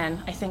 And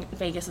then I think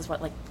Vegas is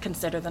what, like,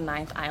 considered the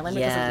 9th island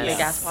because of the big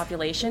ass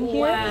population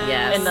here. Wow.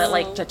 Yes. And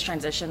the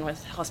transition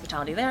with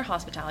hospitality there,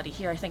 hospitality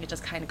here, I think it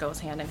just kind of goes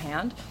hand in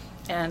hand.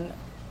 And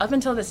up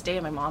until this day,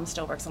 my mom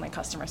still works in, like,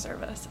 customer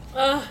service.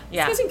 Yeah.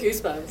 It's getting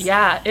goosebumps.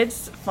 Yeah,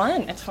 it's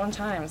fun. It's fun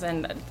times.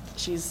 And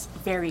she's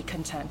very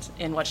content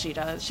in what she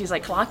does. She's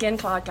like, clock in,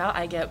 clock out,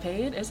 I get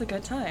paid. It's a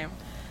good time.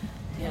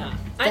 Yeah.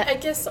 I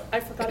guess I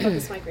forgot about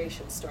this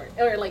migration story.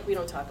 Or, like, we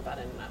don't talk about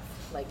it enough.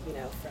 Like, you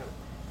know, from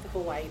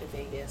Hawaii to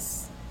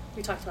Vegas.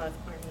 We talked about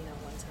Armenia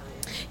one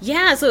time.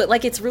 Yeah, so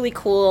like it's really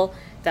cool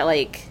that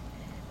like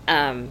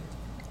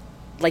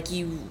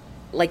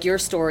your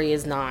story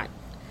is not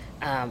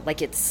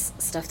like it's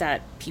stuff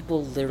that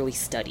people literally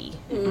study.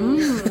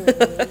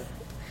 Yeah,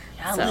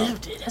 I So.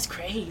 lived it. That's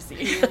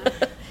crazy.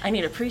 I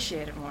need to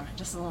appreciate it more,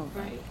 just a little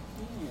bit. Right.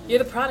 You're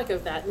the product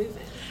of that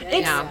movement. Right?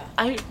 It's, Yeah.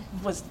 I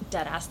was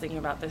dead ass thinking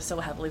about this so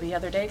heavily the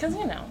other day because,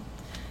 you know,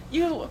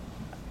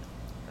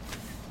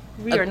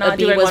 we are A not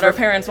bee doing was what our ref-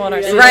 parents want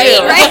us to do. Right.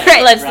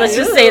 Let's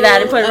just say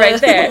that and put it right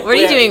there. What are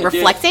you doing?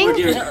 Reflecting?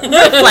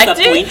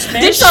 Reflecting? Did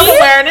she,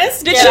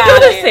 Self-awareness? did Get she out go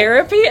of to here.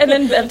 therapy and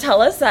then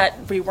tell us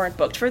that we weren't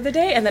booked for the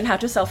day and then have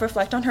to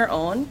self-reflect on her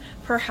own?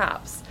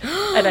 Perhaps.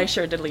 And I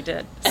sure diddly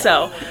did.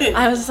 So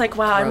I was just like,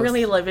 wow, I'm Gross.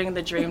 really living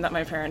the dream that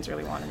my parents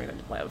really wanted me to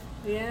live,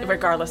 Yeah.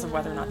 regardless of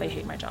whether or not they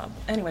hate my job.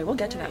 Anyway, we'll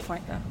get to that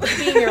point, though.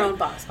 Being your own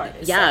boss part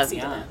is Yeah, sexy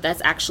to them.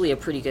 that's actually a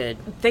pretty good.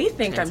 They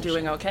think I'm Transition.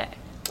 doing okay.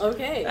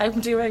 Okay.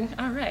 I'm doing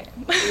all right.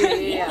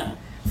 Yeah.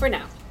 For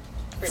now.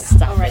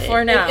 Stop All right. it.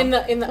 For now. In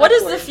the What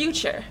is the upward.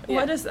 future? Yeah.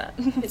 What is that?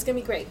 It's gonna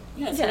be great.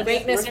 Yes, Yeah,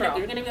 greatness for all.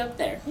 you're gonna be up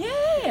there.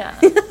 Yeah.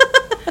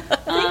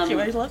 Thank you.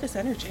 I love this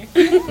energy.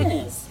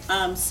 Yes.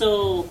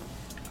 So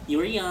you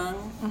were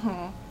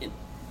young.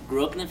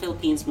 Grew up in the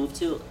Philippines. Moved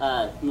to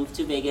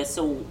Vegas.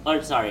 Moved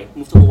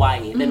to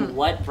Hawaii. Then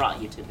what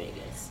brought you to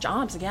Vegas?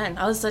 Jobs again.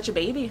 I was such a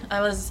baby.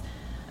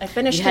 I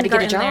finished You had to get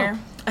a kindergarten job. there.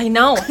 I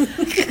know.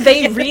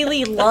 They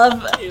really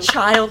love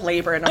child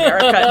labor in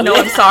America. No,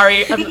 I'm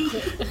sorry. I mean,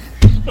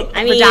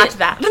 Redact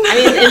that. I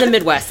mean, in the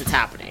Midwest, it's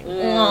happening.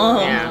 Oh,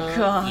 Yeah.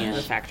 God. In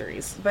the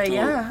factories. But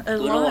yeah, a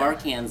Good old lot.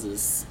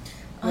 Arkansas.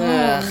 Oh,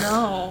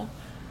 no.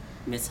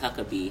 Miss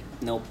Huckabee.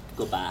 Nope.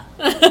 Goodbye.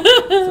 Is she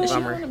the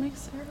Bummer. one that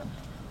makes syrup?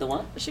 The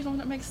one? Is she the one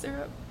that makes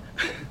syrup?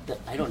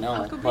 I don't know.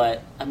 Huckabee?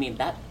 But I mean,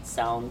 that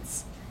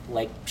sounds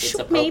like it's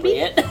Sure, maybe.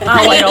 appropriate. Oh,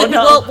 I don't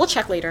know. We'll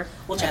check later.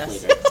 We'll check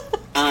Yes.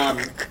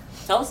 later.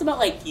 Tell us about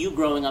like you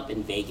growing up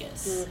in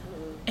Vegas.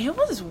 It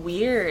was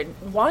weird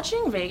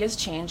watching Vegas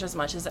change as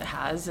much as it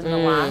has in the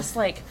last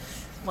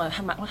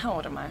how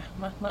old am I?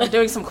 I'm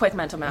doing some quick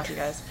mental math, you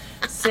guys.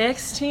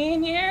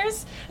 16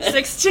 years?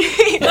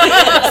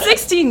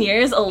 16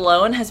 years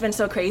alone has been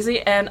so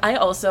crazy. And I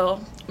also,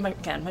 my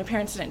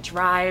parents didn't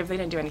drive. They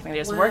didn't do anything. They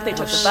just worked. They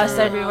took the bus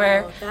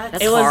everywhere.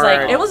 That's It was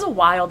hard. It was a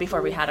while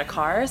before we had a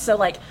car. So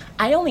like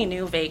I only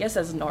knew Vegas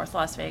as North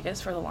Las Vegas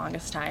for the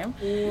longest time.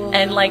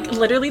 And like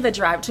literally the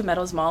drive to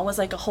Meadows Mall was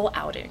like a whole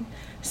outing.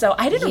 So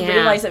I didn't Yeah.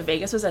 realize that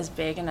Vegas was as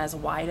big and as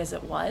wide as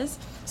it was.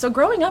 So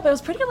growing up, I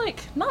was pretty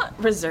like not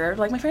reserved.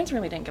 Like my parents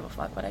really didn't give a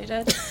fuck what I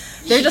did.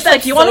 They're just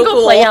like, you want to so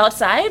go play cool.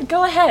 outside?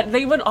 Go ahead.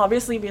 They would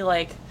obviously be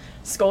like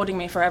scolding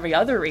me for every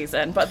other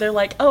reason, but they're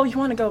like, oh, you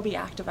want to go be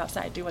active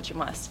outside, do what you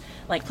must,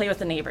 like play with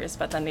the neighbors.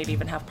 But then they'd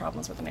even have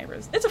problems with the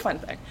neighbors. It's a fun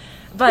thing.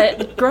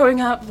 But growing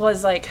up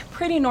was like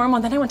pretty normal.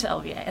 And then I went to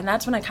LVA, and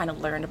that's when I kind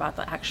of learned about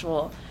the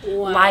actual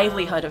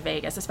livelihood of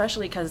Vegas,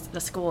 especially because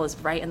the school is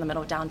right in the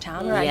middle of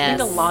downtown, where I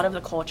think a Yes. lot of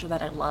the culture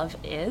that I love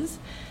is.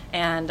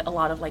 And a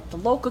lot of like the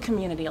local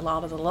community, a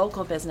lot of the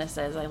local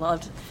businesses. I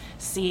loved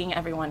seeing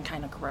everyone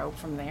kind of grow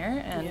from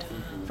there. And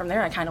from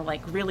there, I kind of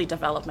like really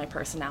developed my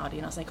personality.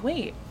 And I was like,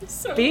 wait,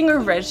 being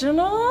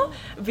original,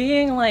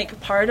 being like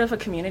part of a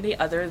community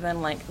other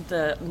than like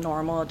the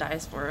normal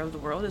diaspora of the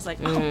world is like,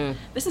 oh,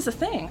 this is a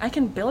thing. I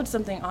can build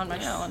something on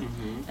my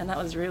own. And that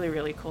was really,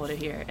 really cool to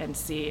hear and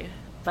see.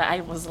 But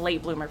I was a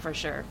late bloomer for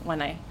sure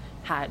when I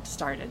had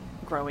started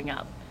growing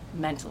up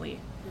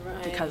mentally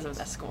because of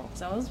that school.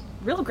 So I was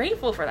real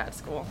grateful for that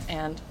school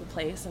and the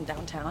place and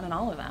downtown and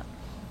all of that.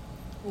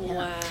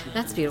 Wow.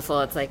 That's beautiful.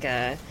 It's like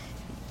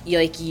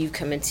you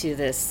come into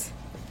this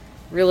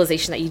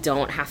realization that you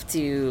don't have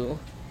to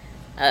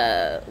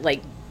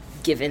like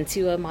give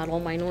into a model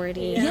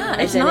minority It's not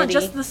identity.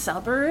 just the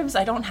suburbs.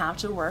 I don't have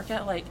to work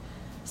at like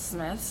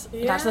Smith's.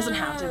 That doesn't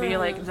have to be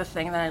like the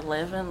thing that I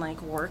live and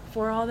like work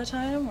for all the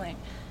time. Like,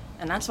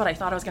 and that's what I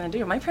thought I was going to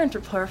do. My parents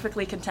were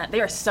perfectly content. They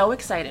were so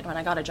excited when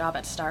I got a job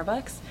at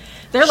Starbucks.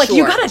 They're like,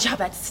 "You got a job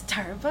at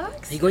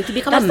Starbucks? Are you going to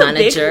become That's a the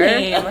big manager?"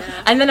 name."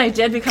 And then I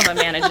did become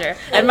a manager.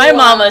 And my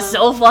mom was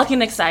so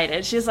fucking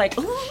excited. She's like,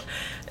 "Ooh,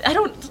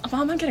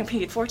 Mom, I'm getting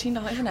paid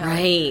 $14 an hour.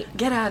 Right.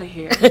 Get out of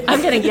here.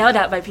 I'm getting yelled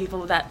at by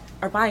people that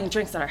are buying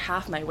drinks that are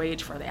half my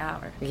wage for the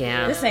hour.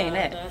 Yeah. This ain't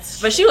it."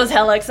 That's But she was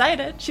hella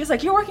excited. She was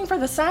like, "You're working for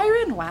the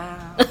Siren?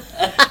 Wow."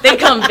 They'd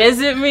come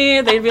visit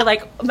me. They'd be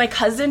like, my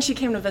cousin, she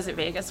came to visit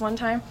Vegas one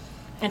time.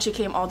 And she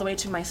came all the way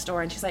to my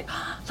store, and she's like,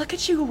 "Look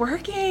at you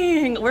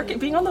working,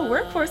 being on the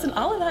workforce and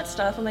all of that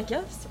stuff." I'm like,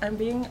 "Yes, I'm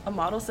being a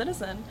model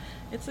citizen.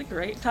 It's a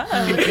great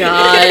time."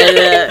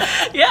 God.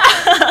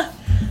 Yeah.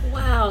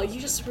 Wow, you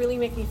just really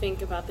make me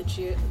think about the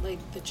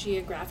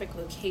geographic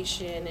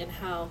location and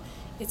how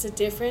it's a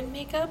different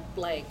makeup,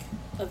 like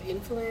of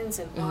influence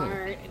and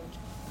art and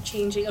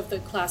changing of the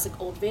classic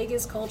old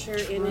Vegas culture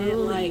in it.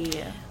 Like,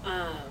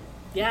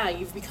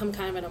 you've become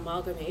kind of an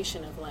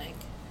amalgamation of like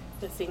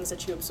the things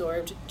that you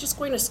absorbed just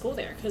going to school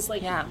there. Because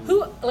like,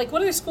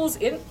 what are the schools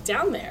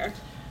down there?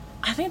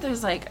 I think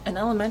there's like an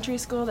elementary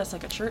school that's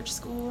like a church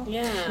school.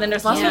 Yeah. And then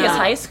there's Las Vegas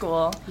High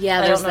School. Yeah,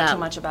 I there's don't know that, too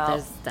much about.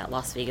 There's that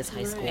Las Vegas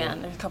High School. Yeah,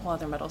 and there's a couple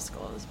other middle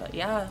schools, but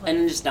yeah. Like, And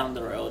then just down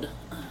the road.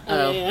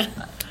 Oh. Yeah.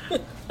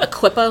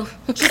 Equipo.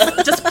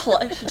 just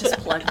plug.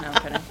 No,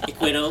 I'm kidding.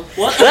 Equito.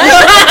 What?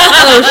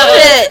 Oh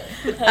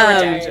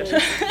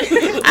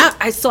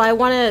shit. So I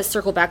want to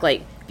circle back,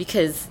 like,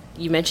 because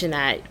you mentioned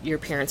that your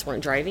parents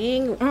weren't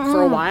driving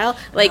for a while.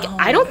 Like,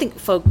 I don't think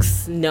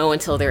folks know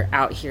until they're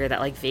out here that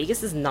like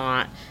Vegas is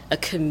not a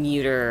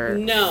commuter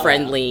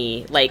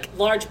friendly, like,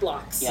 Large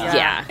blocks.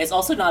 Yeah. It's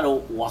also not a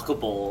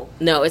walkable.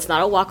 no, it's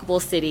not a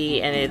walkable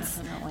city, and it's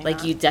Definitely like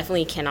not. you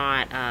definitely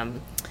cannot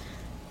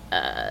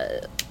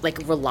like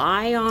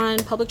rely on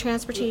public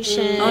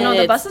transportation. Oh no,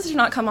 the It's- buses do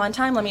not come on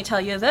time, let me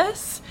tell you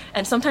this.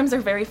 And sometimes they're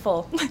very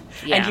full.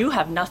 Yeah. And you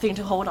have nothing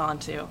to hold on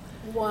to.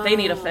 Wow. They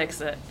need to fix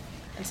it.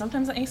 And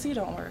sometimes the AC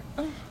don't work.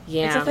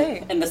 Yeah. It's a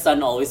thing. And the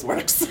sun always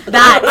works.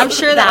 That I'm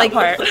sure that, That like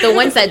part. the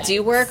ones that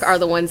do work are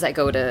the ones that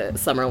go to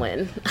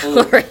Summerlin. Ooh.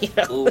 Or, you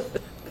know. Ooh.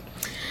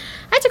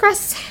 I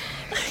digress.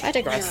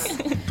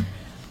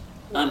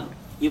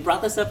 You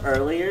brought this up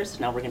earlier, so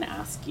now we're gonna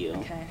ask you.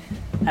 Okay.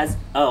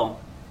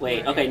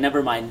 Okay,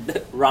 never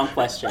mind. Wrong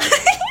question.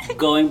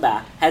 Going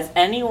back, has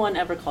anyone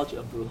ever called you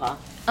a bruja?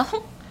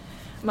 Oh,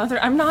 Mother,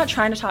 I'm not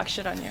trying to talk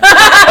shit on you.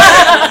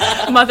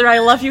 Mother, I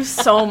love you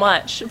so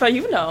much. But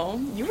you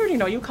already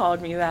know you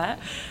called me that.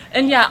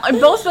 And yeah,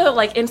 both the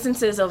like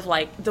instances of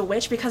like the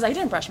witch, because I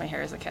didn't brush my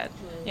hair as a kid,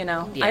 you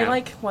know? Yeah. I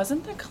like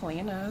wasn't the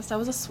cleanest. I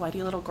was a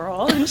sweaty little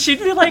girl. And she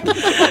would be like,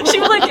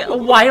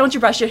 "Why don't you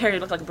brush your hair? You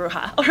look like a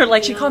bruja." Or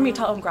like she called me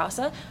Ta'um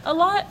Grasa a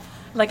lot.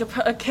 Like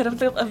a kid of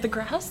the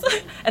grass.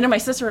 And then my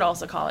sister would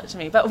also call it to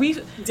me. But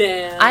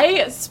Damn.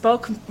 I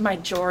spoke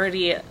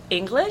majority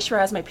English,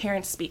 whereas my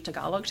parents speak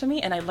Tagalog to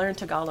me, and I learned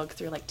Tagalog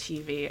through like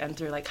TV and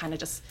through like kind of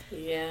just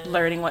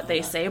learning what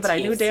they say. But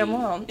I knew damn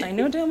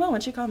well when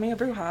she called me a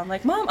bruja. I'm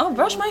like, "Mom, I'll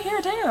brush my hair,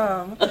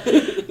 damn."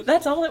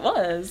 That's all it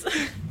was.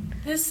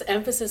 This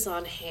emphasis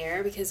on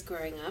hair, because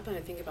growing up, and I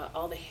think about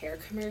all the hair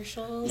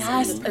commercials.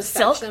 Yes, and the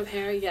silk. perfection of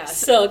hair. Yeah,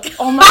 silk.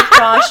 Oh my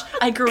gosh,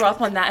 I grew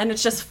up on that, and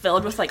it's just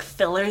filled with like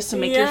fillers to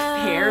make your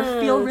hair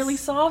feel really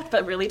soft,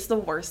 but really it's the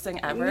worst thing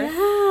ever.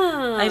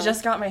 Yeah. I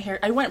just got my hair,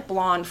 I went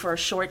blonde for a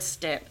short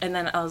stint, and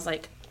then I was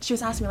like, she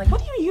was asking me like, "What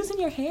do you use in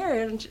your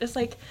hair?" And it's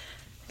like,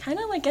 kind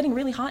of like getting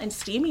really hot and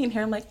steamy in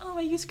here. I'm like, "Oh,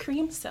 I use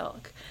cream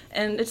silk."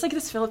 And it's like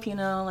this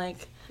Filipino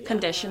like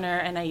conditioner,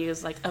 and I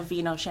use like a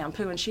Vino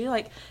shampoo, and she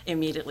like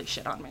immediately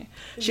shit on me.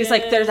 She's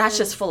like, "That's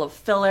just full of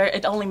filler.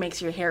 It only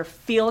makes your hair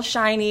feel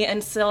shiny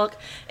and silk.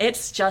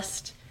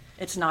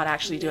 It's not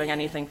actually doing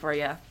anything for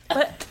you."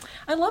 But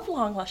I love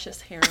long,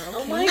 luscious hair. Okay?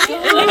 Oh my It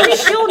made me god.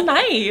 feel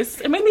nice.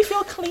 It made me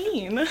feel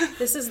clean.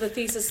 This is the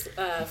thesis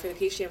for the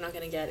PhD I'm not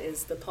going to get,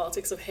 is the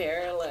politics of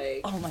hair,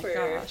 like, Oh my for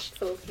gosh.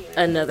 Filipinos.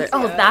 Another.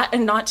 Oh, that,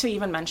 and not to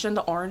even mention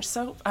the orange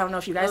soap. I don't know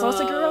if you guys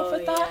also grew up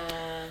with that.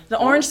 Yeah. The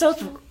orange soap,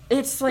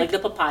 it's Like the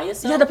papaya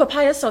soap? yeah, the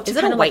papaya soap to Is it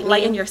a kind of like whitening?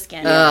 lighten your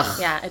skin. Ugh.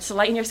 Yeah, it's to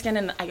lighten your skin,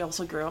 and I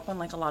also grew up on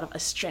like a lot of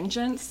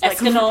astringents. Like,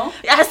 Escanol?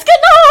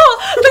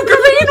 Escanol! The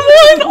green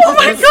one! Oh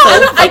my It's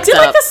god! so I do fucked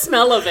like up. the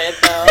smell of it,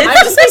 though. I'm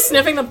just like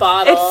sniffing the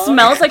bottle. It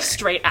smells like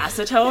straight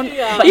acetone,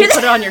 Yeah. but you put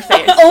it on your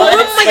face. Oh But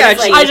my it's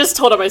god! like- I just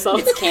told it myself.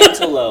 It's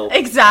cantaloupe.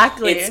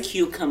 Exactly. It's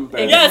cucumber.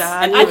 Yes,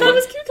 Exactly. I thought it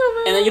was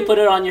cucumber. And then you put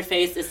it on your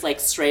face, it's like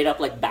straight up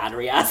like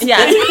battery acid. Yeah,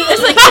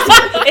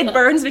 it's like it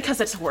burns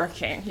because it's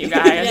working, you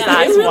guys. Yeah,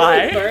 That's it really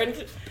why.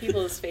 burned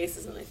people's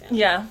faces in my family.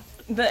 Yeah,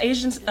 the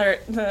Asians or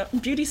the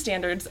beauty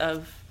standards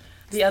of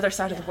the other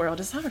side of the world.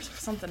 It's not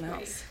something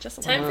else. Just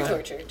a Time little. for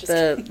torture.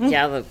 Just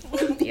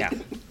Yeah.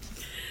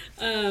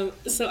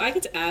 So I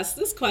get to ask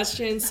this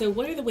question. So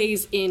what are the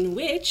ways in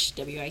which,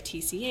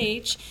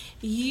 WITCH,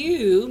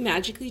 you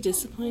magically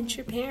disappoint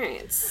your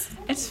parents?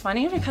 It's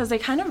funny because they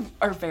kind of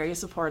are very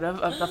supportive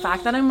of the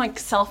fact that I'm like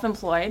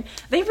self-employed.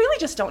 They really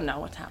just don't know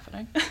what's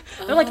happening.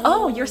 They're like,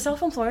 oh, you're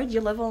self-employed, you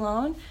live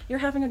alone, you're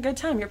having a good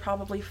time, you're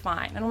probably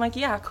fine. And I'm like,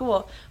 yeah,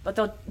 cool. But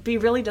they'll be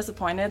really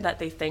disappointed that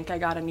they think I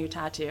got a new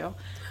tattoo.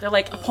 They're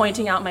like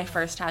pointing out my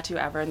first tattoo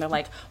ever, and they're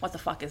like, what the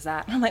fuck is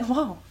that? And I'm like,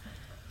 whoa.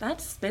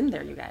 That's been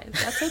there, you guys.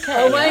 That's okay.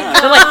 Oh my God.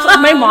 They're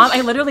like, my mom,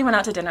 I literally went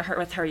out to dinner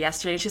with her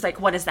yesterday. She's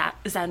like, what is that?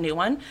 Is that a new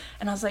one?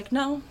 And I was like,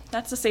 no,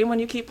 that's the same one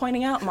you keep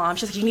pointing out, Mom.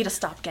 She's like, you need to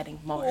stop getting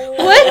more.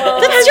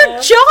 What? That's your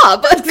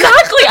job.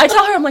 Exactly. I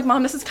tell her, I'm like,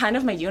 Mom, this is kind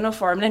of my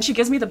uniform. And then she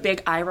gives me the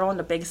big eye roll and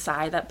the big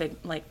sigh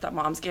that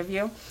moms give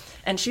you.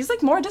 And she's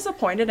like more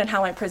disappointed in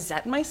how I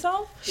present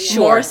myself,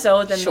 more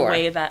so than the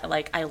way that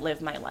like I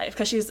live my life.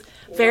 Because she's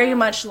very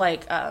much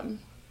like,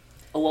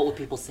 Oh, what would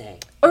people say?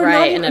 or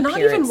Right, not, and not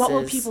even what will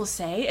appearances. people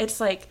say. It's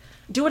like,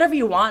 do whatever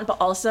you want, but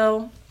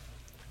also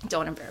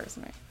don't embarrass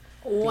me.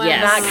 Wow.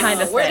 Yes. That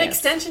kind of We're an thing.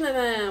 extension of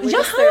them. We're Yeah.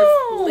 just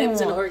their limbs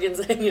and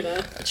organs, you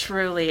know.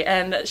 Truly.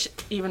 And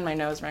even my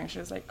nose rang. She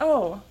was like,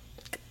 oh,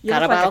 you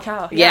Got look a like a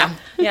bottle? cow. Yeah.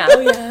 Yeah. Oh,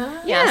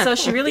 yeah? Yeah, so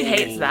she really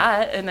hates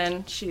that, and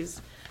then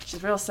she's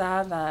real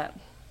sad that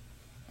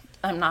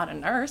I'm not a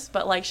nurse,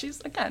 but like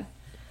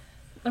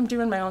I'm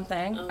doing my own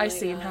thing. Oh I my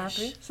seem gosh.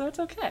 happy, so it's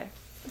okay.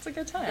 It's a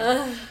good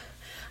time.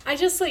 I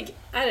just like,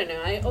 I don't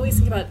know, I always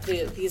think about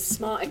these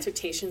small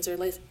expectations, or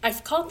like,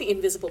 I've called the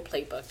invisible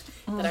playbook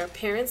that our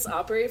parents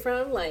operate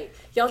from. Like,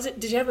 y'all,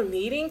 did you have a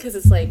meeting? Because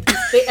it's like,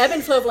 they ebb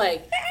and flow of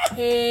like,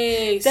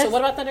 hey, so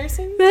what about the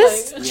nursing?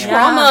 This Like,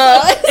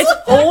 trauma. It's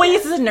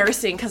always the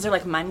nursing, because they're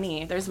like,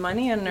 money. There's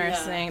money in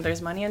nursing.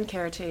 There's money in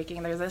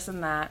caretaking. There's this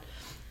and that.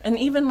 And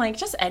even like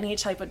just any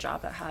type of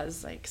job that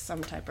has like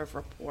some type of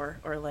rapport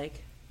or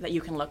like that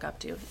you can look up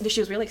to. She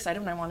was really excited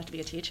when I wanted to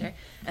be a teacher,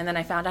 and then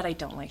I found out I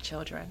don't like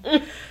children. So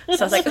I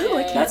was like, "Oh,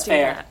 I can't That's do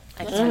fair. that.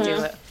 I can't do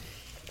it."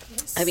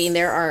 I mean,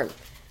 there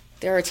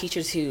are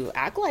teachers who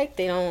act like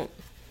they don't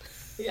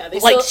yeah, they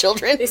like still,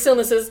 children. they still in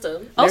the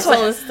system. There's Also,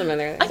 still a system in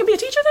there. I can be a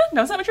teacher then?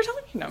 No, is that what you're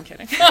telling me? No, I'm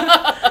kidding.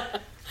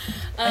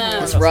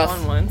 It's rough.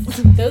 Fun ones.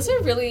 Those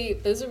are really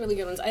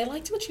good ones. I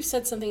liked what you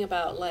said, something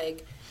about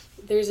like,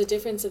 there's a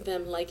difference of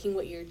them liking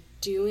what you're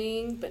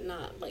doing, but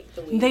not like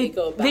the way they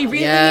go about They it. really,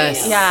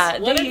 Yes. yeah.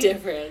 What they- a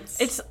difference.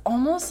 It's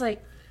almost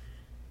like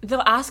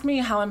they'll ask me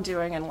how I'm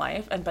doing in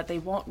life, but they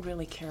won't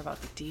really care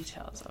about the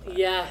details of it.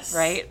 Yes.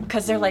 Right?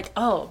 Because they're like,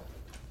 oh,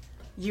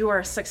 you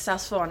are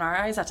successful in our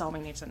eyes. That's all we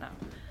need to know.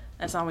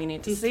 That's all we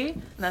need to see,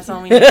 and that's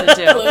all we need to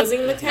do.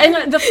 Closing the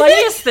camera. And the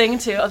funniest thing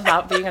too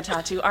about being a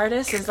tattoo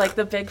artist is like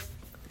the big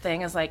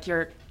thing is like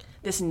you're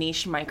this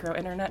niche micro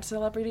internet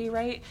celebrity,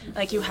 right?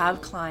 Like you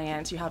have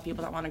clients, you have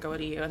people that want to go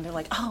to you, and they're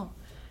like, oh,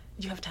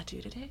 you have a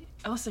tattoo today?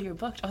 Oh, so you're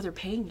booked. Oh, they're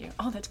paying you.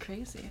 Oh, that's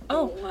crazy.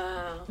 Oh,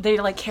 Wow. they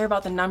like care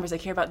about the numbers, they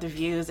care about the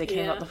views, they care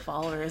Yeah. about the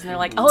followers, and they're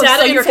like, oh, Data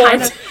so you're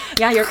kind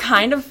informed. of, you're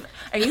kind of,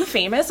 are you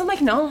famous? I'm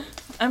like, no,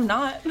 I'm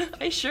not.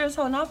 I sure as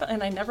hell not,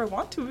 and I never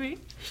want to be.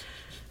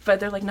 But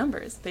they're like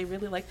numbers. They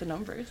really like the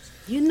numbers.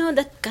 You know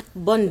that Kat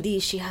Bondi,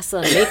 she has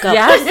a makeup,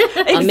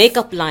 Yes. a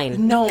makeup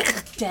line. No,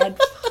 dead.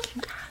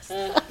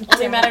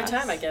 Only a matter of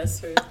time, I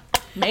guess.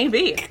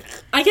 Maybe.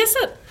 I guess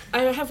that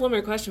I have one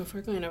more question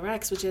before going to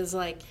Rex, which is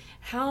like,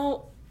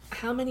 how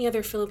many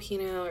other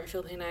Filipino or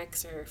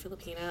Filipinx or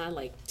Filipina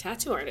like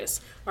tattoo artists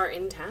are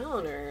in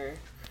town? Or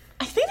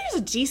I think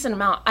there's a decent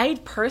amount. I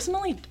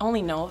personally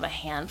only know of a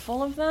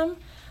handful of them.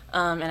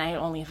 And I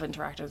only have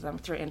interacted with them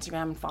through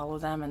Instagram and follow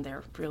them, and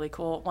they're really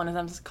cool. One of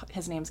them,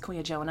 his name's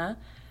Kuya Jonah.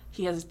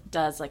 He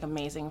does like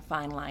amazing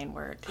fine line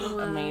work,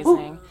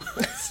 amazing,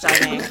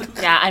 stunning.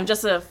 Yeah, I'm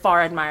just a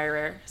far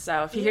admirer.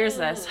 So if he hears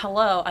this,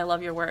 hello, I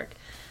love your work.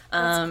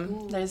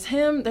 Cool. There's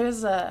him.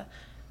 There's a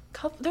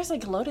couple. There's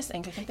like Lotus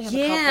Ink. I think they have a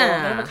couple.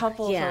 Yeah. They have a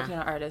couple of Yeah.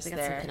 Filipino artists They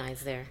got there. some Pinays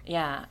there.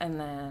 Yeah, and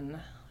then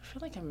I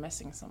feel like I'm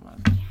missing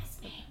someone.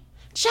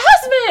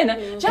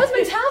 Jasmine!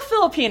 Jasmine's half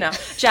Filipino.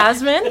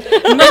 Jasmine,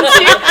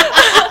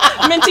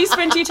 Minty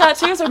Spinty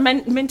Tattoos, or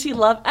Minty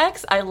Love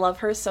X. I love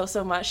her so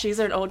much. She's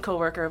an old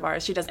coworker of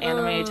ours. She does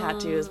anime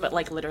tattoos, but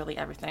like literally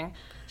everything.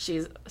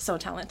 She's so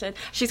talented.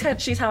 She's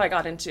how I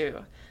got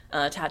into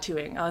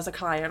tattooing. I was a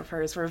client of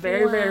hers for a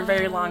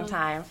very long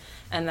time,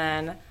 and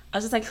then I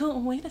was just like, oh,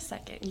 wait a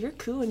second, you're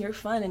cool and you're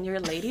fun and you're a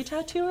lady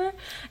tattooer,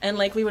 and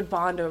like we would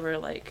bond over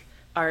like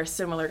our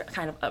similar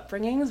kind of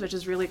upbringings, which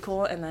is really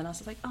cool. And then I was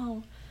just like,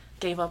 oh,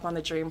 gave up on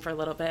the dream for a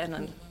little bit, and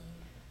then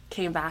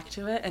came back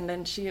to it. And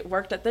then she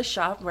worked at this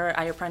shop where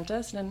I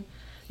apprenticed, and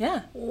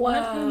yeah,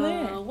 went from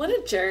there. wow, what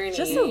a journey!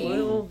 Just a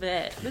little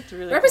bit. It's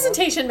really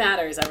Representation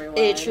matters, everyone.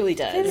 It truly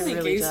does. Gives Cool. me It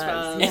really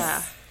goosebumps. does.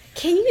 Yeah.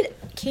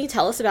 Can you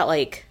tell us about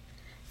like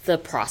the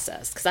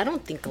process? Because I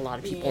don't think a lot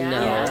of people Yeah.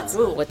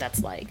 know what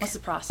that's like. What's the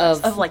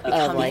process of like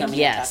becoming like, a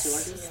yes.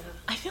 Tattoo artist?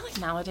 I feel like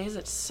nowadays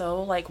it's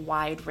so like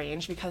wide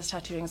range because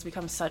tattooing has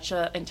become such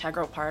an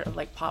integral part of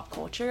like pop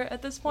culture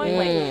at this point.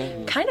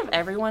 Like kind of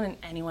everyone and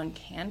anyone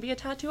can be a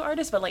tattoo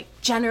artist, but like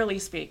generally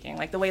speaking,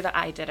 like the way that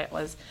I did it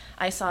was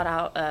I sought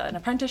out an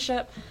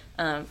apprenticeship.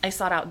 I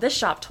sought out this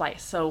shop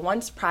twice. So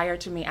once prior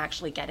to me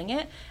actually getting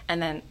it,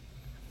 and then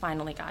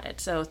finally got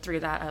it. So through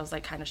that, I was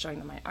like kind of showing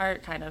them my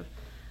art, kind of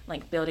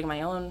like building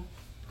my own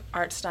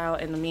art style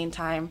in the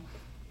meantime.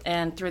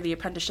 And through the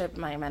apprenticeship,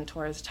 my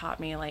mentors taught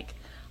me like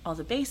all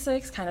the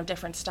basics, kind of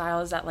different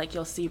styles that like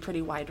you'll see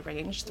pretty wide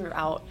range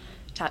throughout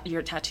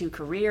your tattoo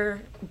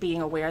career,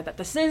 being aware that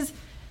this is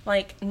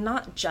like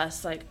not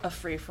just like a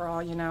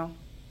free-for-all, you know.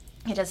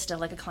 It is still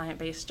like a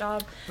client-based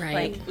job. Right.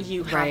 Like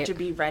you have Right. to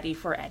be ready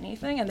for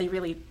anything, and they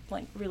really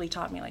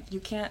taught me like you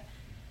can't.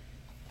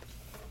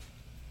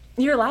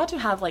 You're allowed to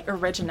have like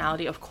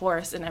originality, of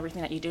course, in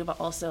everything that you do, but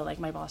also like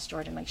my boss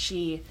Jordan, like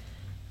she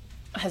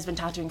has been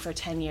tattooing for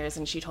 10 years,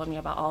 and she told me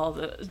about all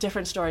the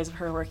different stories of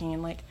her working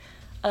in like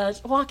a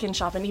walk-in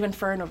shop, and even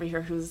Fern over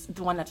here, who's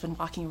the one that's been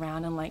walking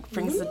around and like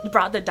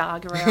brought the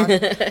dog around.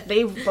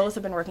 They both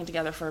have been working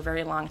together for a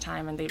very long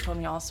time, and they told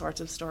me all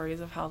sorts of stories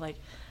of how like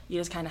you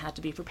just kind of had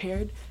to be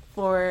prepared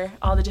for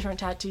all the different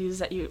tattoos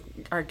that you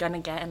are gonna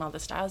get and all the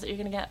styles that you're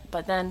gonna get.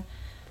 But then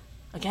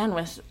again,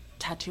 with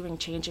tattooing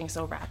changing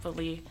so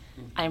rapidly,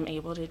 I'm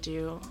able to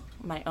do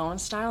my own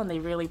style, and they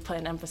really put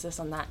an emphasis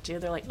on that too.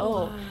 They're like,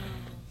 oh,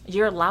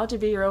 you're allowed to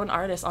be your own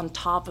artist on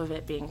top of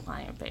it being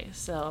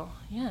client-based. So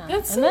yeah,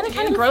 That's and so then it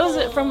kind of grows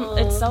it from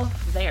beautiful.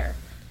 itself there.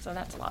 So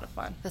that's a lot of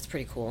fun. That's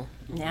pretty cool.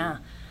 Yeah,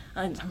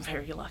 I'm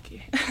very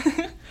lucky.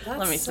 That's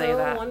Let me so say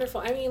that.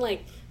 wonderful. I mean,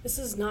 like, this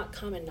is not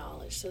common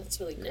knowledge, so that's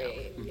really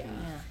great. Yeah.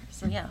 Yeah.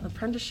 So yeah,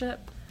 apprenticeship.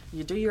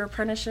 You do your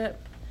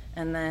apprenticeship,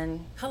 and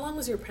then How long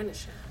was your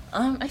apprenticeship?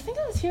 I think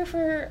I was here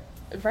for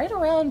right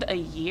around a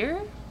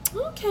year.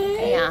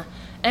 Okay. Yeah,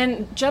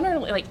 and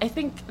generally, like I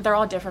think they're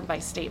all different by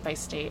state,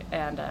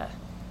 and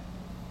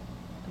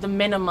the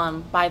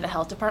minimum by the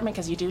health department,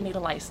 because you do need a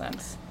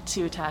license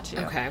to tattoo.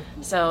 Okay.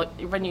 So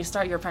when you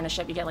start your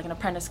apprenticeship, you get like an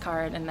apprentice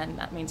card, and then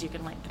that means you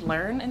can like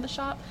learn in the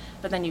shop.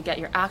 But then you get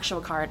your actual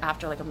card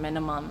after like a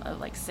minimum of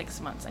like 6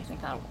 months. I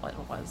think that's what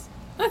it was.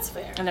 That's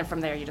fair. And then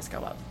from there, you just go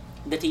up.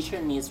 The teacher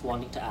in me is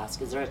wanting to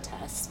ask, is there a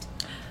test?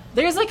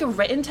 There's like a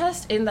written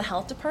test in the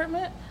health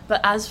department, but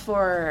as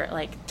for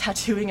like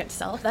tattooing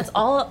itself, that's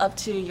all up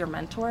to your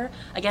mentor.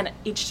 Again,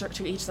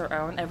 to each their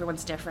own.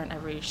 Everyone's different.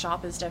 Every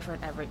shop is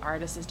different. Every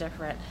artist is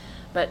different.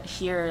 But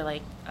here,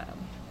 like,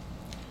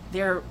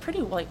 they're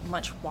pretty like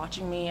much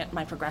watching me,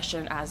 my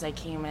progression as I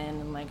came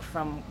in, and like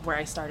from where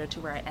I started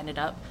to where I ended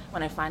up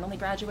when I finally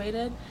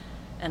graduated.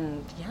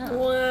 And yeah.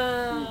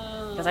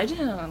 Wow. Because I did.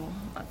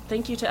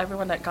 Thank you to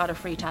everyone that got a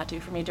free tattoo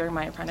for me during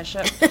my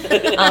apprenticeship.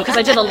 Because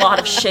I did a lot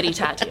of shitty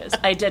tattoos.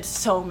 I did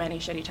so many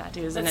shitty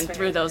tattoos, and That's then fair.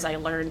 through those I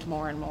learned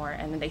more and more,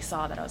 and then they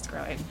saw that I was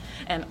growing.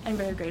 And I'm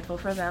very grateful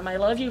for them. I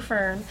love you,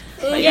 Fern.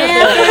 But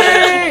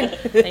yeah,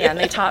 yeah, and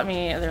they taught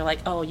me. They're like,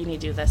 oh, you need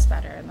to do this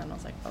better, and then I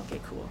was like,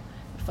 okay, cool.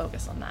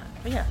 Focus on that.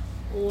 But yeah.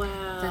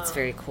 Wow. That's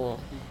very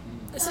cool.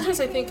 Sometimes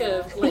I think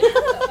of like,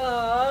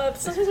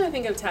 sometimes when I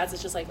think of tats,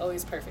 it's just like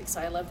always perfect.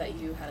 So I love that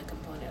you had a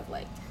component of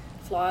like,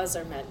 flaws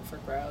are meant for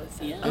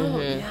growth. And, Yeah.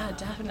 Oh, yeah,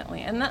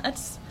 definitely. And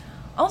that's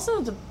also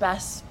the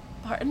best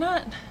part.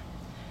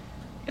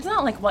 It's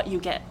not like what you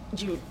get,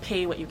 you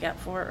pay what you get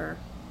for, or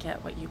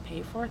get what you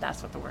pay for.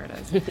 That's what the word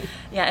is.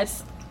 Yeah,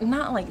 it's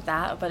not like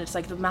that, but it's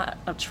like the amount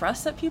of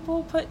trust that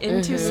people put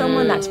into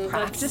someone that's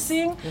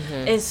practicing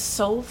is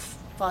so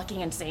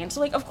fucking insane. So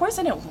like, of course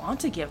I didn't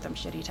want to give them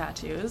shitty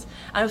tattoos.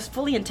 I was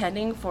fully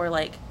intending for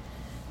like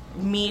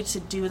me to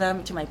do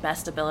them to my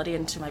best ability,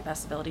 and to my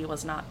best ability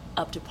was not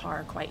up to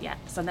par quite yet.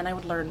 So then I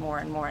would learn more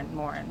and more and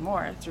more and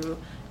more through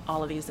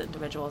all of these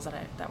individuals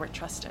that were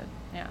trusted.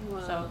 Yeah.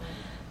 Wow. So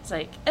it's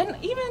like, and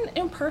even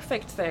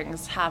imperfect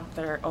things have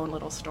their own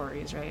little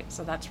stories, right?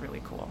 So that's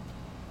really cool.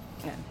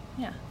 And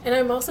yeah. And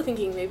I'm also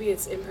thinking maybe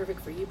it's imperfect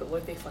for you, but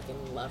what if they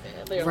fucking love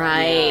it? They're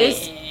Right.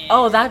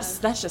 Like,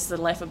 That's just the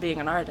life of being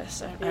an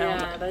artist. I don't yeah,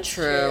 know. that's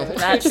True. true.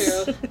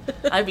 That's true.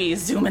 I'd be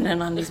zooming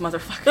in on these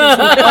motherfuckers.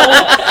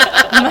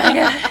 Oh my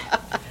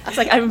god! It's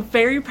like I'm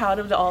very proud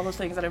of all the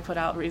things that I put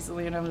out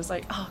recently, and I'm just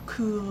like, oh,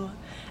 cool.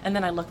 And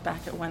then I look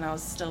back at when I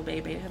was still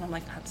baby, and I'm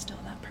like, I'm still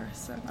that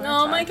person. Oh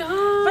aren't my I? gosh.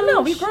 But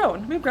no, we've grown,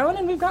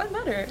 and we've gotten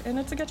better, and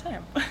it's a good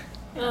time.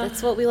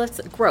 That's what we love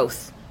to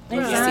growth. We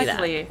love to see that.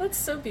 Exactly. That's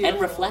so beautiful.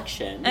 And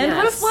reflection. And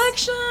Yes.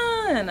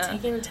 reflection.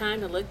 Taking the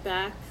time to look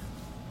back.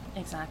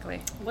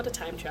 Exactly. What a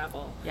time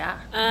travel. Yeah.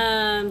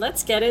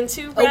 Let's get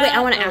into. Oh, wait, I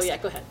want to ask. Yeah,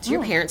 go ahead. Do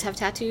your parents have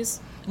tattoos?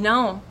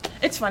 No,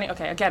 it's funny.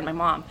 Okay, again, my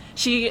mom.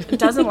 She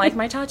doesn't like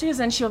my tattoos,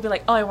 and she'll be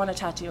like, "Oh, I want a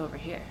tattoo over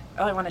here.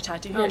 Oh, I want a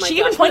tattoo here." Oh my She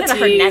even gosh, pointed at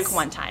her Matisse. neck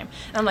one time,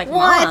 and I'm like,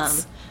 What? "Mom,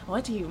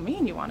 what do you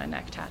mean you want a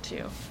neck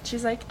tattoo?"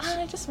 She's like,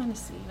 "I just want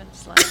to see what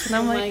it's like." And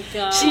I'm Oh like, my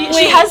gosh.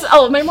 She has.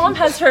 Oh, my mom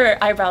has her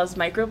eyebrows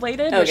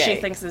microbladed, which she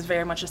Okay. thinks is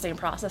very much the same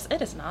process.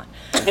 It is not.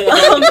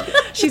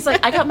 She's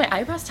like, "I got my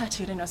eyebrows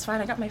tattooed, and it was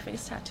fine. I got my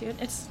face tattooed.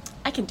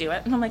 I can do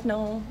it." And I'm like,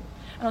 "No,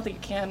 I don't think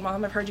you can,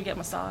 Mom. I've heard you get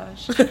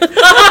massage.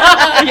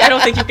 I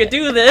don't think you could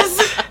do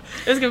this."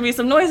 There's gonna be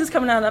some noises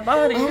coming out of that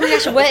body. Oh my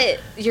gosh,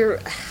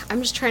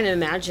 I'm just trying to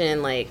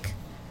imagine, like,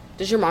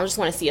 does your mom just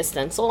want to see a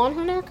stencil on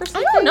her neck or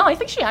something? I don't know. I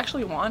think she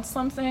actually wants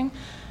something,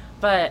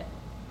 but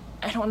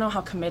I don't know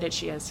how committed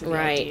she is to the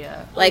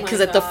idea. Like, Oh my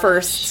because at the gosh.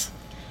 first,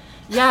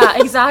 Yeah,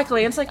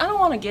 exactly. It's like, I don't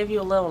want to give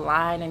you a little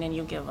line and then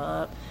you give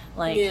up.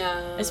 Like, Yeah.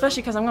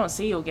 especially because I'm going to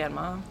see you again,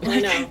 Mom. I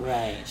know.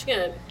 Right. She's got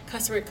a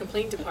customer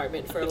complaint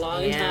department for a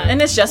long Yeah. time.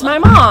 And it's just my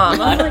mom. I'm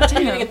like, You're gonna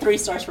damn. get 3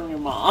 stars from your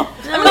mom.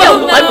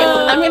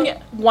 I'm going to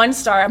get 1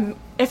 star.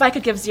 If I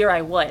could give 0,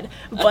 I would.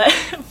 But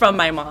from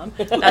my mom.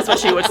 That's what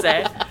she would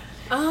say.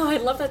 Oh, I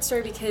love that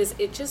story because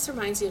it just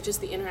reminds me of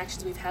just the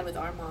interactions we've had with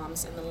our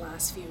moms in the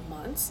last few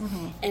months.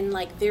 And,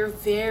 like, they're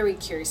very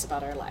curious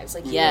about our lives.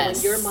 Like, you know,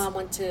 Yes. when your mom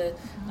went to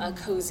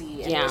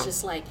Cozy and Yeah. it was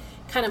just, like,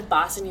 kind of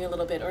bossing you a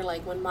little bit. Or,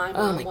 like, when my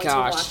mom my went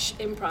gosh.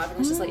 to watch improv and it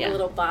was just, like, Yeah. a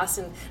little boss.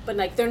 But,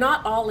 like, they're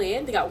not all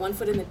in. They got one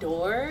foot in the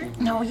door.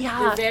 No, They're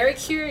yeah. very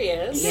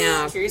curious.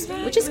 yeah, Curious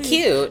about which is you.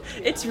 cute.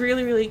 It's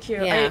really, really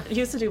cute. Yeah. I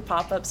used to do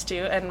pop-ups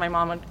too, and my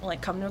mom would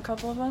like come to a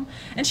couple of them,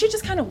 and she'd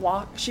just kind of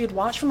she'd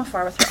watch from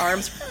afar with her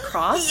arms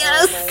crossed.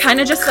 Yes. Kind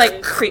of just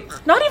like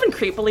not even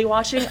creepily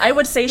watching. I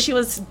would say she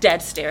was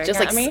dead staring Just,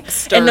 at like, me in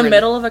stern. the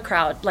middle of a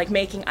crowd, like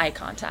making eye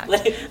contact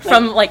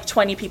from like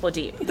 20 people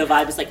deep. The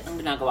vibe is like, I'm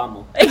gonna go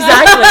amo.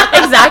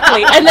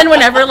 Exactly. And then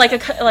whenever like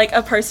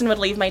a person would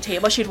leave my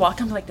table, she'd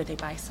walk. I'm like, did they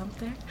buy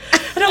something?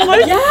 And I'm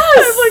like,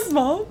 yes. I'm like,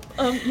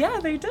 Mom, yeah,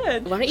 they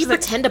did. Why don't you She's like,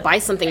 pretend to buy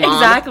something, Mom?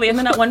 exactly. And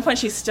then at one point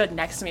she stood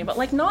next to me, but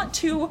like not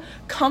too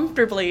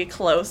comfortably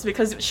close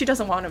because she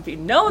doesn't want to be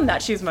known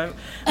that she's my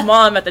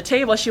mom at the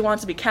table. She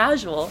wants to be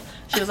casual.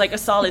 She was like a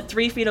solid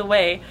 3 feet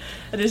away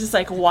and is just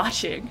like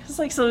watching. It's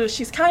like, so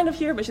she's kind of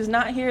here, but she's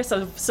not here.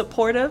 So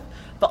supportive,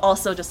 but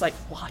also just like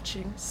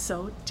watching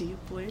so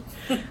deeply.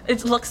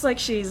 It looks like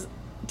she's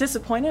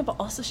disappointed, but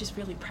also she's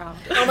really proud.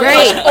 Oh my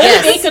Right, gosh. Only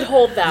yes. they could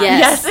hold that.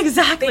 Yes. Yes,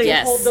 exactly. They can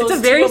Yes. hold those It's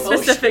a very two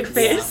emotions. specific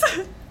face.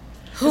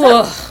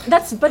 Ugh.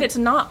 But it's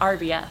not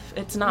RBF.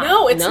 It's not.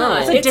 No, it's No.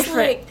 not. It's It's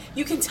different. like,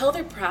 you can tell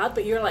they're proud,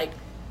 but you're like,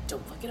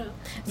 don't fuck it up.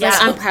 Like, Yeah.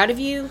 I'm proud of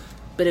you,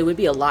 but it would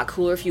be a lot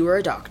cooler if you were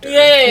a doctor.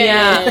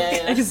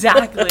 Yeah,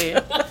 exactly.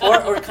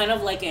 Or kind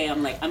of like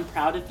I'm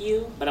proud of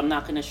you, but I'm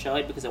not gonna show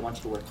it because I want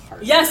you to work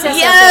hard. Yes, yes,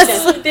 Yes.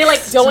 yes, yes. They like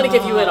don't want to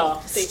give you it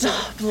all. They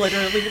Stop,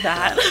 literally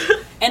that.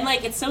 And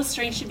like it's so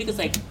strange too because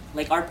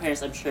like our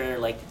parents, I'm sure,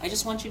 like I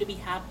just want you to be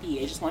happy.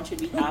 I just want you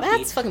to be happy.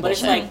 That's fucking But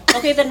it's bullshit. like,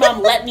 okay, then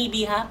Mom, let me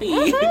be happy.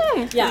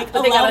 Yeah, Like,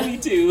 but they allow gotta, me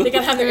to. they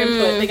gotta have their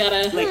input. They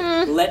gotta.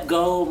 Like let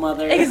go,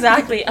 mother.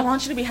 Exactly. I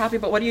want you to be happy,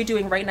 but what are you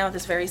doing right now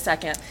this very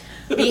second?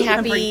 Be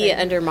happy breathing.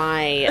 under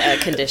my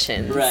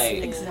conditions.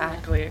 Right.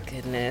 Exactly.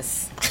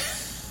 Goodness.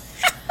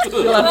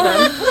 Love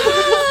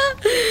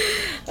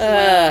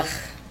them.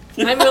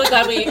 I'm really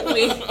glad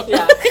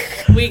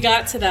we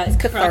got to that.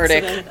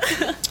 cathartic.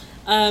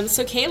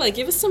 So Kayla,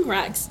 give us some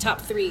recs,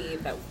 top 3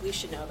 that we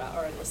should know about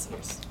our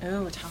listeners.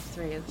 Oh, top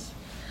 3 is.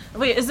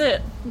 Wait, does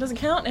it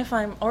count if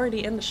I'm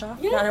already in the shop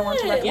that I want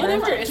to Yeah,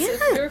 recommend? whatever. It's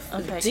your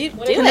Okay. Do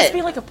Can this it.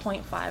 be like a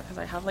 0.5 because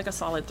I have like a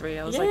solid 3?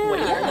 I was like, Yeah, wait.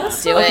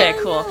 let's Do Okay, it.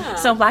 cool. Yeah.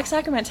 So Black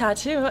Sacrament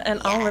Tattoo,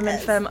 an all women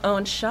femme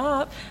owned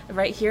shop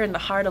right here in the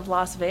heart of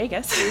Las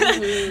Vegas.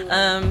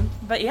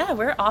 But yeah,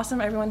 we're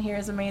awesome. Everyone here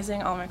is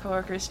amazing. All my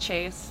coworkers,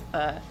 Chase,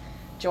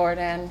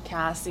 Jordan,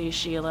 Cassie,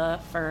 Sheila,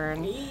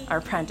 Fern, our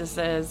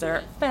apprentices,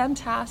 they're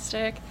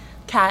fantastic.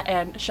 Kat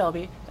and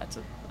Shelby.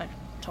 I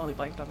totally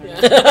blanked on their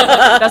name.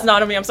 That's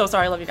not on me. I'm so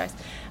sorry. I love you guys.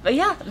 But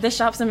yeah, this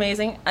shop's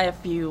amazing.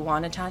 If you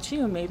want a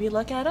tattoo, maybe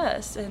look at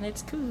us, and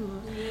it's cool.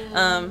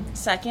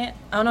 Second,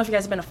 I don't know if you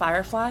guys have been to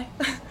Firefly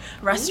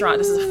restaurant.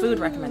 This is a food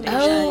recommendation.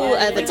 Oh,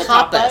 the Like the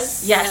tapas.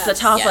 tapas? Yes, the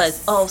tapas.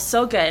 Yes. Oh,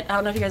 so good. I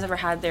don't know if you guys ever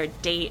had their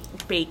date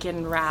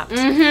bacon wrapped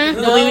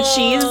blue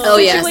cheese Oh,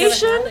 yes.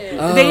 situation.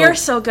 Oh. They are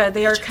so good.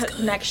 They are a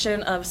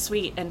connection of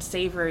sweet and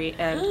savory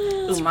and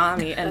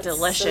umami and That's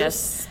delicious.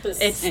 so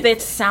specific.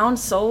 It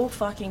sounds so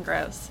fucking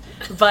gross,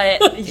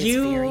 but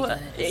you very good.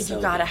 It's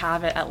so gotta good.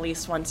 have it at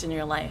least once in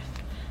your life.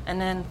 And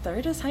then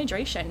third is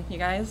hydration, you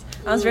guys.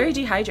 I was very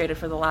dehydrated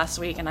for the last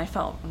week and I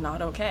felt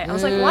not okay. I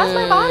was like, why is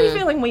my body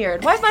feeling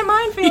weird? Why is my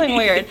mind feeling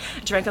weird?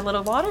 Drank a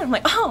little water. I'm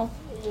like, oh,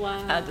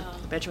 Wow. the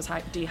bitch was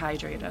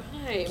dehydrated.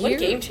 Right. What a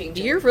game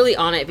changer. You're really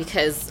on it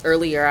because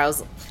earlier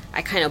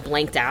I kind of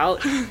blanked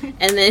out, and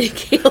then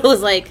Kayla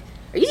was like,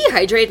 "Are you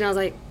dehydrated?" And I was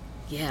like,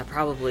 "Yeah,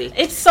 probably."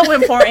 It's so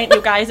important,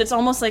 you guys. It's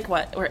almost like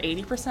what? We're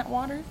 80%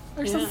 water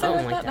or something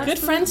Something like like that. that. Good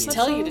friends That's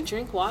tell so- you to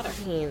drink water.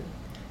 I mean,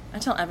 I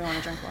tell everyone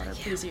to drink water,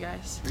 please, you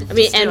guys. I mean,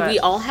 Just do and it. we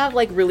all have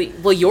like really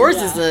well. Yours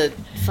Yeah. is a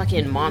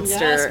fucking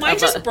monster. Yes, mine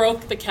of just a-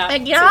 broke the cap. A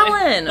today.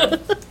 gallon.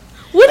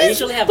 What I is?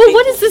 usually have But big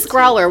what is this ones, too.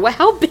 growler?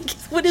 How big?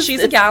 What is She's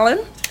this? a gallon.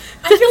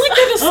 I feel like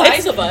they're the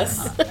size of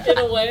us in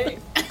a way.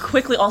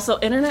 Quickly, also,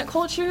 internet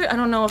culture. I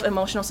don't know if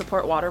emotional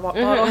support water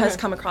bottle has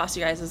come across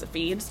you guys as it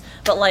feeds,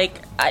 but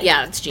like,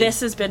 Yeah, it's cheap.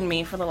 this has been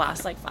me for the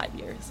last like 5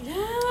 years.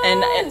 Yes.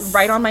 And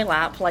right on my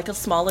lap, like a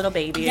small little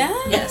baby.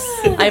 Yes.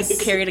 I've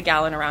carried a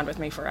gallon around with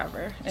me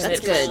forever. And That's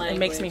it, good. It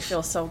makes me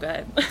feel so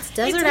good.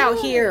 Desert out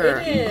here.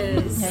 It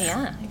is.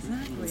 Yeah,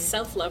 exactly.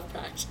 self-love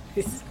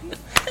practice.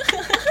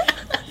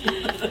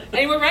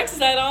 Any more recs? Is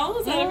that all?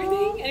 Is that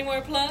everything? Any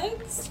more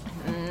plugs?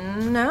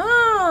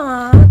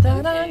 No.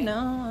 Okay. No.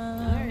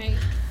 All right.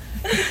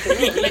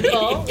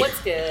 Nicole,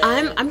 what's good?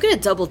 I'm gonna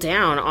double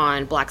down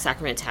on Black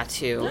Sacrament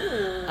Tattoo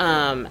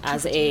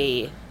as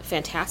a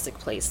fantastic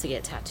place to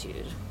get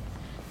tattooed.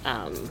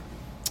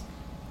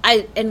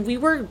 And we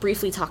were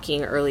briefly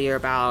talking earlier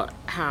about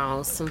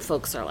how some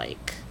folks are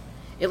like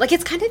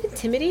it's kind of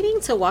intimidating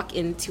to walk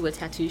into a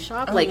tattoo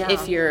shop.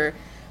 If you're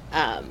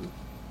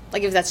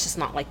like if that's just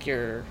not like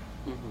your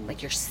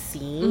like your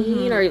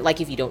scene, or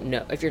like if you don't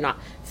know, if you're not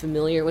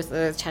familiar with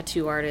the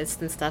tattoo artists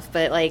and stuff.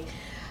 But like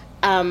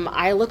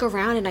I look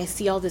around and I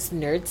see all this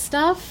nerd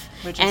stuff,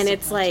 and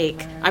it's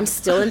like I'm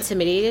still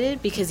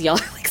intimidated because y'all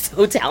are like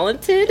so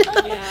talented.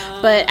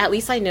 But at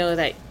least I know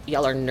that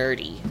y'all are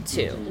nerdy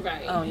too.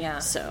 Right. Oh yeah.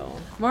 So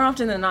more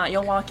often than not,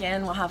 you'll walk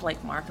in, we'll have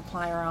like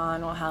Markiplier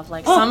on, we'll have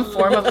like some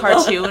form of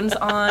cartoons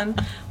on,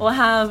 we'll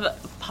have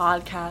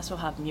podcasts, we'll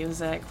have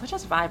music, we're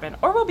just vibing,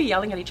 or we'll be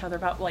yelling at each other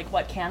about like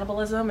what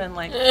cannibalism and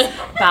like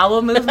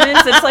bowel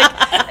movements. It's like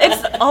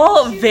it's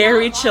all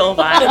very chill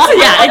vibes.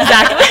 Yeah,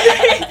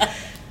 exactly.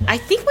 I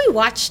think we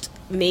watched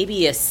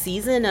maybe a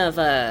season of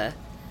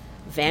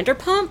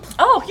Vanderpump.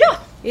 Oh yeah.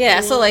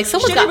 Yeah, so like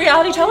someone's Shitty got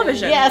reality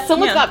television. Yeah,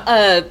 someone's got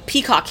a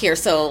Peacock here,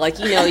 so like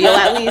you'll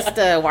at least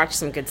watch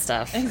some good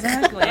stuff.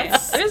 Exactly.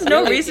 There's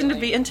no reason to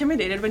be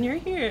intimidated when you're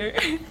here.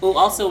 Well,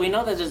 also, we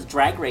know that there's a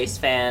Drag Race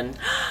fan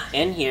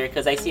in here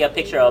because I see a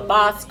picture of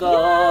Bosco.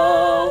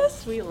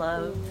 Yes, we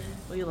love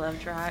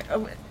drag.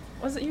 Oh,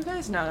 was it you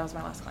guys? No, that was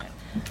my last client.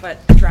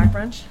 But drag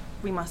brunch,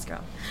 we must go.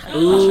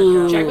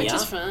 Ooh. Drag Race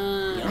is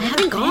fun. I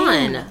haven't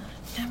gone.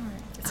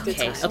 It's a good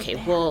time. Okay,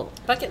 well,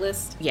 Bucket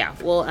list. yeah,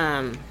 we'll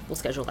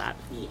schedule that.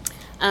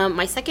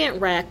 My second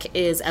rec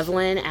is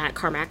Evelyn at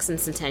CarMax and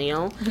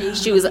Centennial.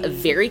 She was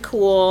very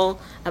cool.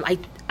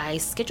 I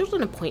scheduled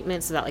an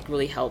appointment, so that like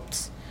really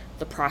helped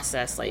the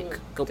process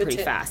go good pretty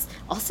tip. fast.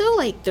 Also,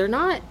 like they're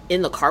not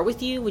in the car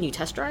with you when you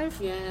test drive.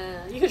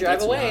 Yeah, you could drive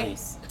That's away.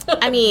 nice.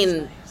 I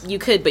mean, you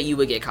could, but you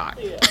would get caught.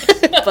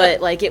 But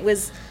like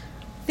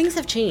things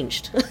have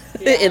changed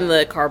in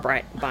the car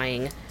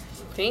buying,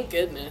 Thank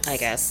goodness. I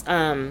guess.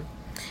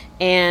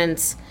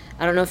 And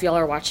I don't know if y'all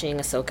are watching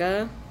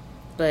Ahsoka,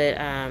 but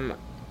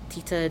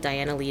Tita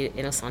Diana Lee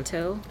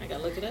Inosanto I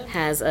gotta look it up.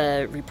 has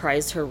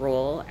reprised her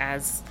role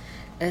as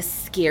a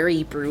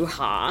scary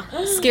bruja,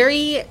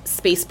 scary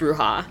space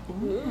bruja,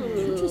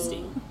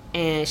 Interesting.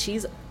 and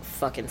she's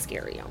fucking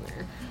scary on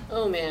there.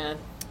 Oh man.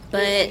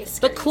 But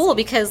cool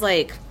because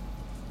like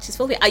she's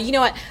fully. You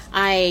know what?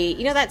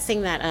 You know that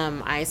saying that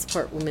I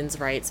support women's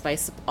rights, but I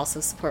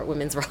also support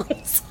women's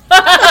wrongs.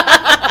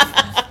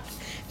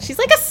 She's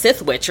like a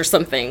Sith witch or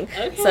something.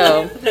 Okay.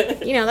 So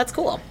that's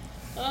cool.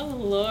 Oh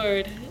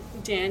Lord,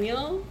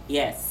 Daniel.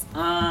 Yes.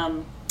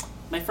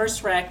 My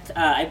first rec,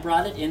 I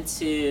brought it in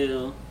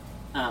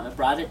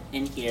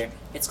here.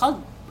 It's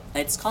called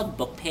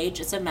Book Page.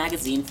 It's a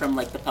magazine from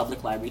like the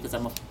public library because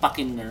I'm a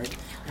fucking nerd.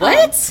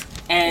 What?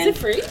 And Is it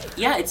free?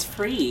 Yeah, it's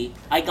free.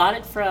 I got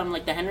it from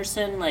like the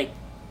Henderson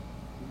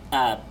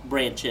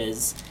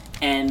branches,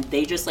 and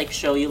they just like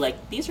show you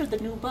like these are the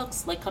new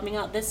books like coming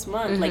out this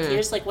month. Like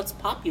here's like what's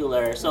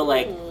popular. So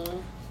like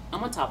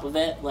I'm on top of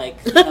it.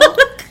 Like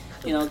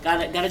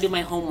gotta do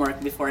my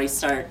homework before I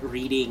start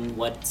reading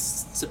what's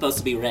supposed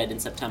to be read in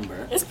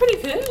September. It's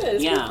pretty good.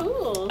 It's Yeah. pretty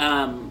cool.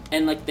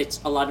 And like there's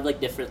a lot of like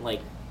different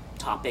like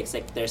topics.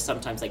 Like there's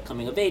sometimes like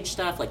coming of age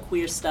stuff, like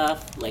queer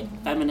stuff, like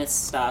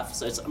feminist stuff.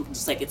 So it's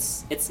just like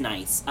it's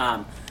nice.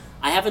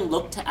 I haven't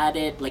looked at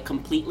it like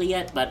completely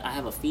yet, but I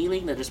have a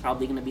feeling that there's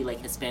probably going to be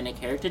like Hispanic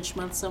Heritage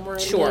Month somewhere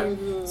in Sure.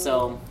 there.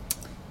 So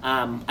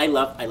I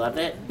love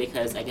it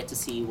because I get to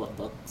see what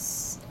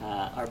books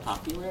are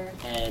popular,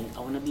 and I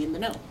want to be in the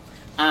know.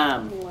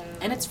 Wow.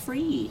 And it's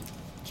free.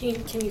 Can you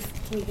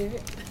hear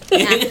it?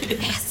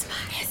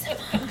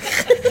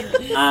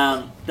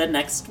 The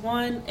next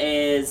one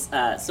is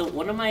so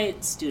one of my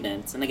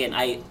students, and again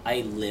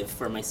I live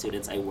for my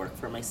students, I work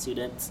for my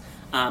students.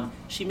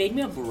 She made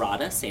me a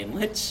burrata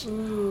sandwich.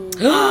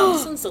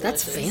 Sounds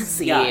That's delicious.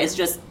 fancy. Yeah, it's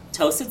just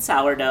toasted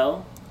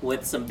sourdough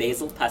with some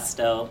basil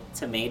pesto,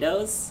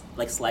 tomatoes,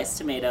 like sliced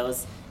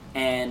tomatoes,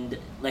 and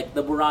like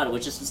the burrata,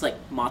 which is just like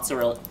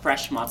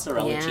fresh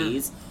mozzarella Yeah.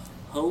 cheese.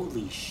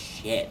 Holy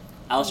shit!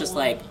 I was just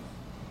like,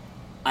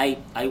 I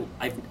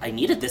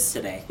needed this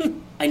today.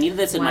 I needed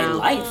this in my Wow.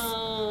 life.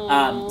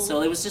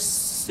 So it was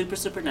just super,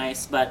 super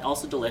nice, but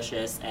also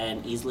delicious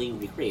and easily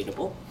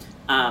recreatable.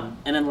 And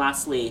then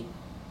lastly,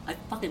 I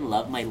fucking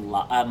love my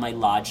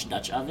Lodge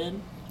Dutch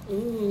oven.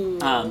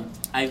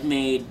 I've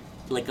made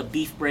like a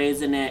beef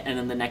braise in it, and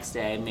then the next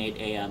day I made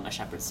a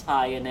shepherd's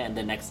pie in it, and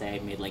the next day I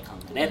made like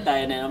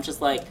caldereta in it. I'm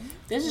just like,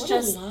 this is What a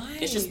just,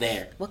 life. it's just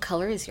there. What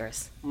color is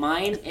yours?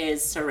 Mine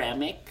is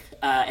ceramic,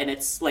 and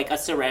it's like a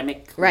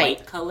ceramic Right.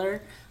 white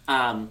color.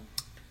 I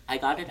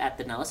got it at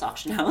the Nellis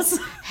Auction House.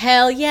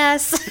 Hell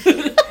yes.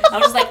 I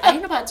was like, I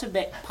ain't about to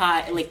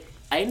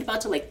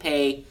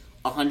pay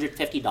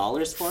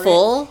 $150 for it.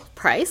 Full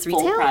price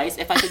retail? Full price.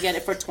 If I could get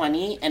it for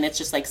 $20 and it's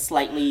just like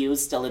slightly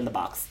used, still in the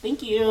box.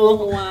 Thank you.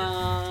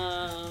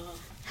 Wow.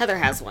 Heather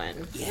has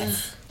one.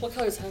 Yes. What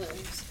color is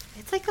Heather's?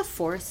 It's like a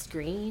forest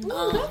green.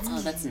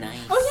 Oh, that's nice.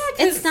 Oh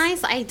yeah, It's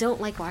nice. I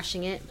don't like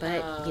washing it,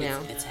 but you know,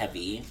 It's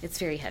heavy. it's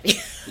very heavy.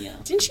 Yeah.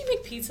 Didn't she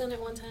make pizza in it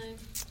one time?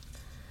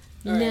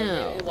 Or-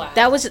 No, wow.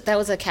 that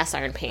was a cast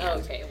iron pan. Oh,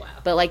 okay, wow.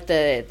 But like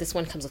this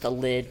one comes with a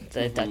lid,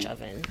 the Dutch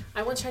oven.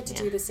 I once tried to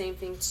do the same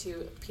thing to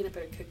a peanut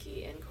butter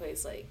cookie, and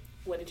Koi's like,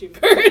 "What did you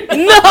burn?"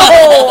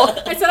 No,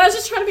 I said I was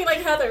just trying to be like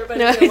Heather, but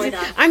no, it didn't work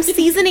out. I'm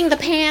seasoning the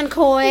pan,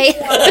 Koi.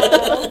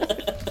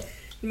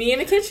 Me in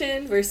the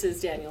kitchen versus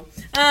Daniel.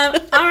 All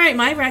right,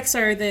 my Rex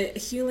are the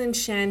Hewlin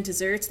Shan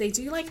desserts. They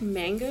do like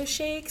mango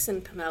shakes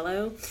and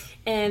pomelo.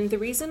 And the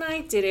reason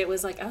I did it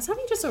was like I was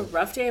having just a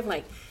rough day of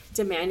like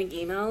demanding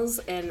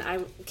emails, and I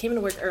came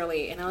into work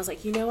early, and I was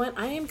like, you know what?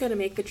 I am going to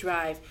make the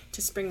drive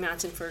to Spring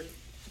Mountain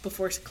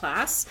before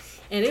class,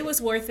 and it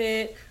was worth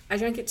it. I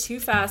drank it too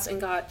fast and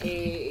got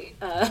a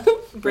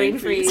brain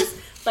freeze,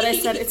 but I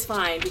said it's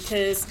fine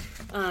because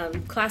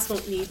class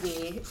won't need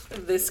me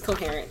this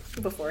coherent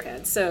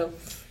beforehand. So,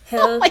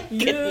 hell my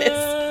goodness.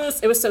 yes,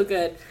 it was so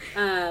good.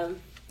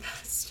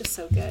 It's just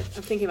so good.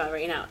 I'm thinking about it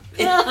right now.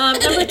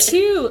 Number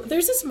 2,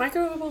 there's this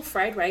microwavable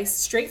fried rice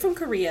straight from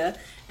Korea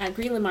at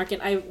Greenland Market.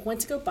 I went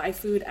to go buy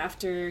food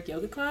after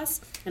yoga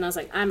class, and I was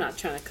like, I'm not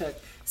trying to cook.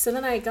 So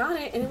then I got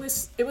it, and it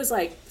was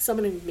like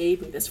someone had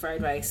made me this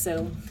fried rice.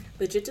 So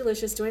legit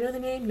delicious. Do I know the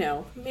name?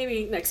 No.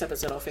 Maybe next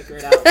episode I'll figure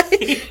it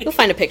out. You'll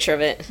find a picture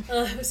of it.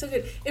 It was so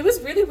good. It was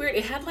really weird.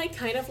 It had like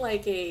kind of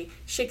like a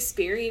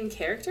Shakespearean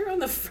character on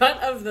the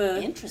front of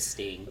the.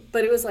 Interesting.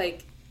 But it was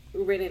like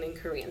written in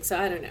Korean, so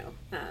I don't know.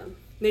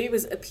 Maybe it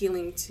was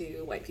appealing to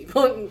white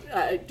people,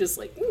 and just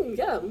like,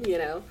 yum, you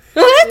know.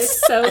 What? It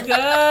was so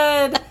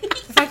good.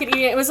 If I could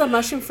eat it, it was a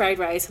mushroom fried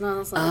rice, and I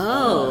was like,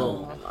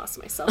 Oh. I lost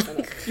myself in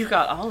it. You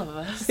got all of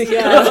us.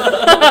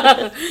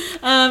 Yeah.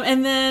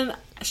 And then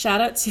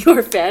shout out to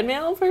our fan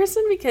mail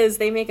person because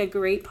they make a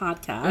great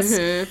podcast.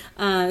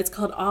 It's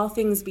called All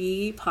Things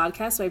Be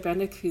Podcast by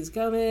Brenda Cruz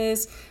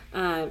Gomez.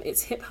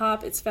 It's hip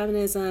hop, it's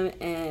feminism,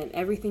 and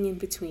everything in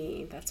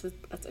between. I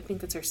think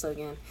that's our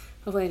slogan.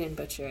 Hopefully I didn't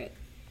butcher it.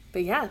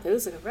 But yeah,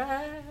 those are the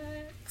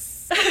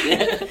Rex.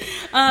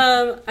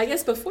 I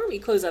guess before we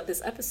close out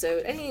this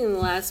episode, any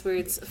last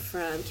words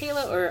from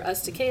Kayla or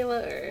us to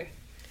Kayla or?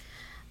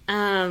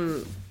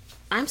 I'm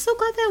so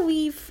glad that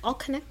we've all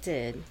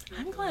connected.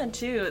 I'm glad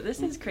too. This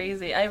is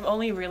crazy. I've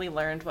only really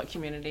learned what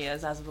community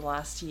is as of the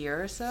last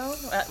year or so,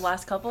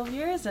 last couple of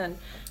years, and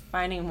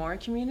finding more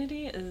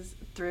community is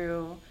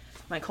through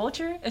my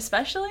culture,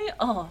 especially.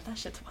 Oh, that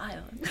shit's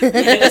wild.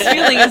 This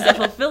feeling is a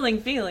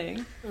fulfilling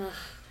feeling.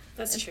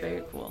 That's It's true.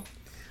 very cool.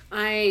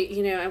 I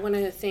want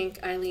to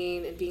thank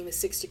Eileen and being the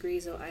 6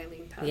 degrees of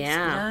Eileen Palace.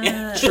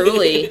 Yeah,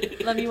 truly.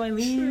 Love you,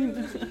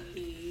 Eileen.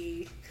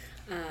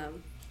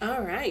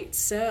 All right,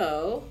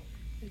 so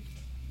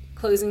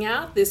closing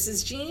out, this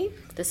is Jean.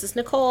 This is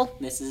Nicole.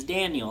 This is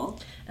Daniel.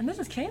 And this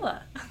is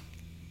Kayla.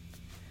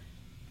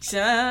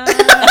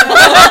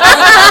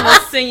 I'll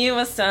sing you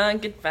a song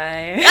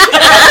goodbye.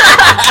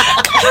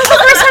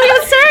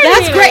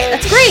 That's great.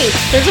 That's great.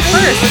 There's a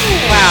first.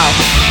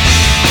 Wow.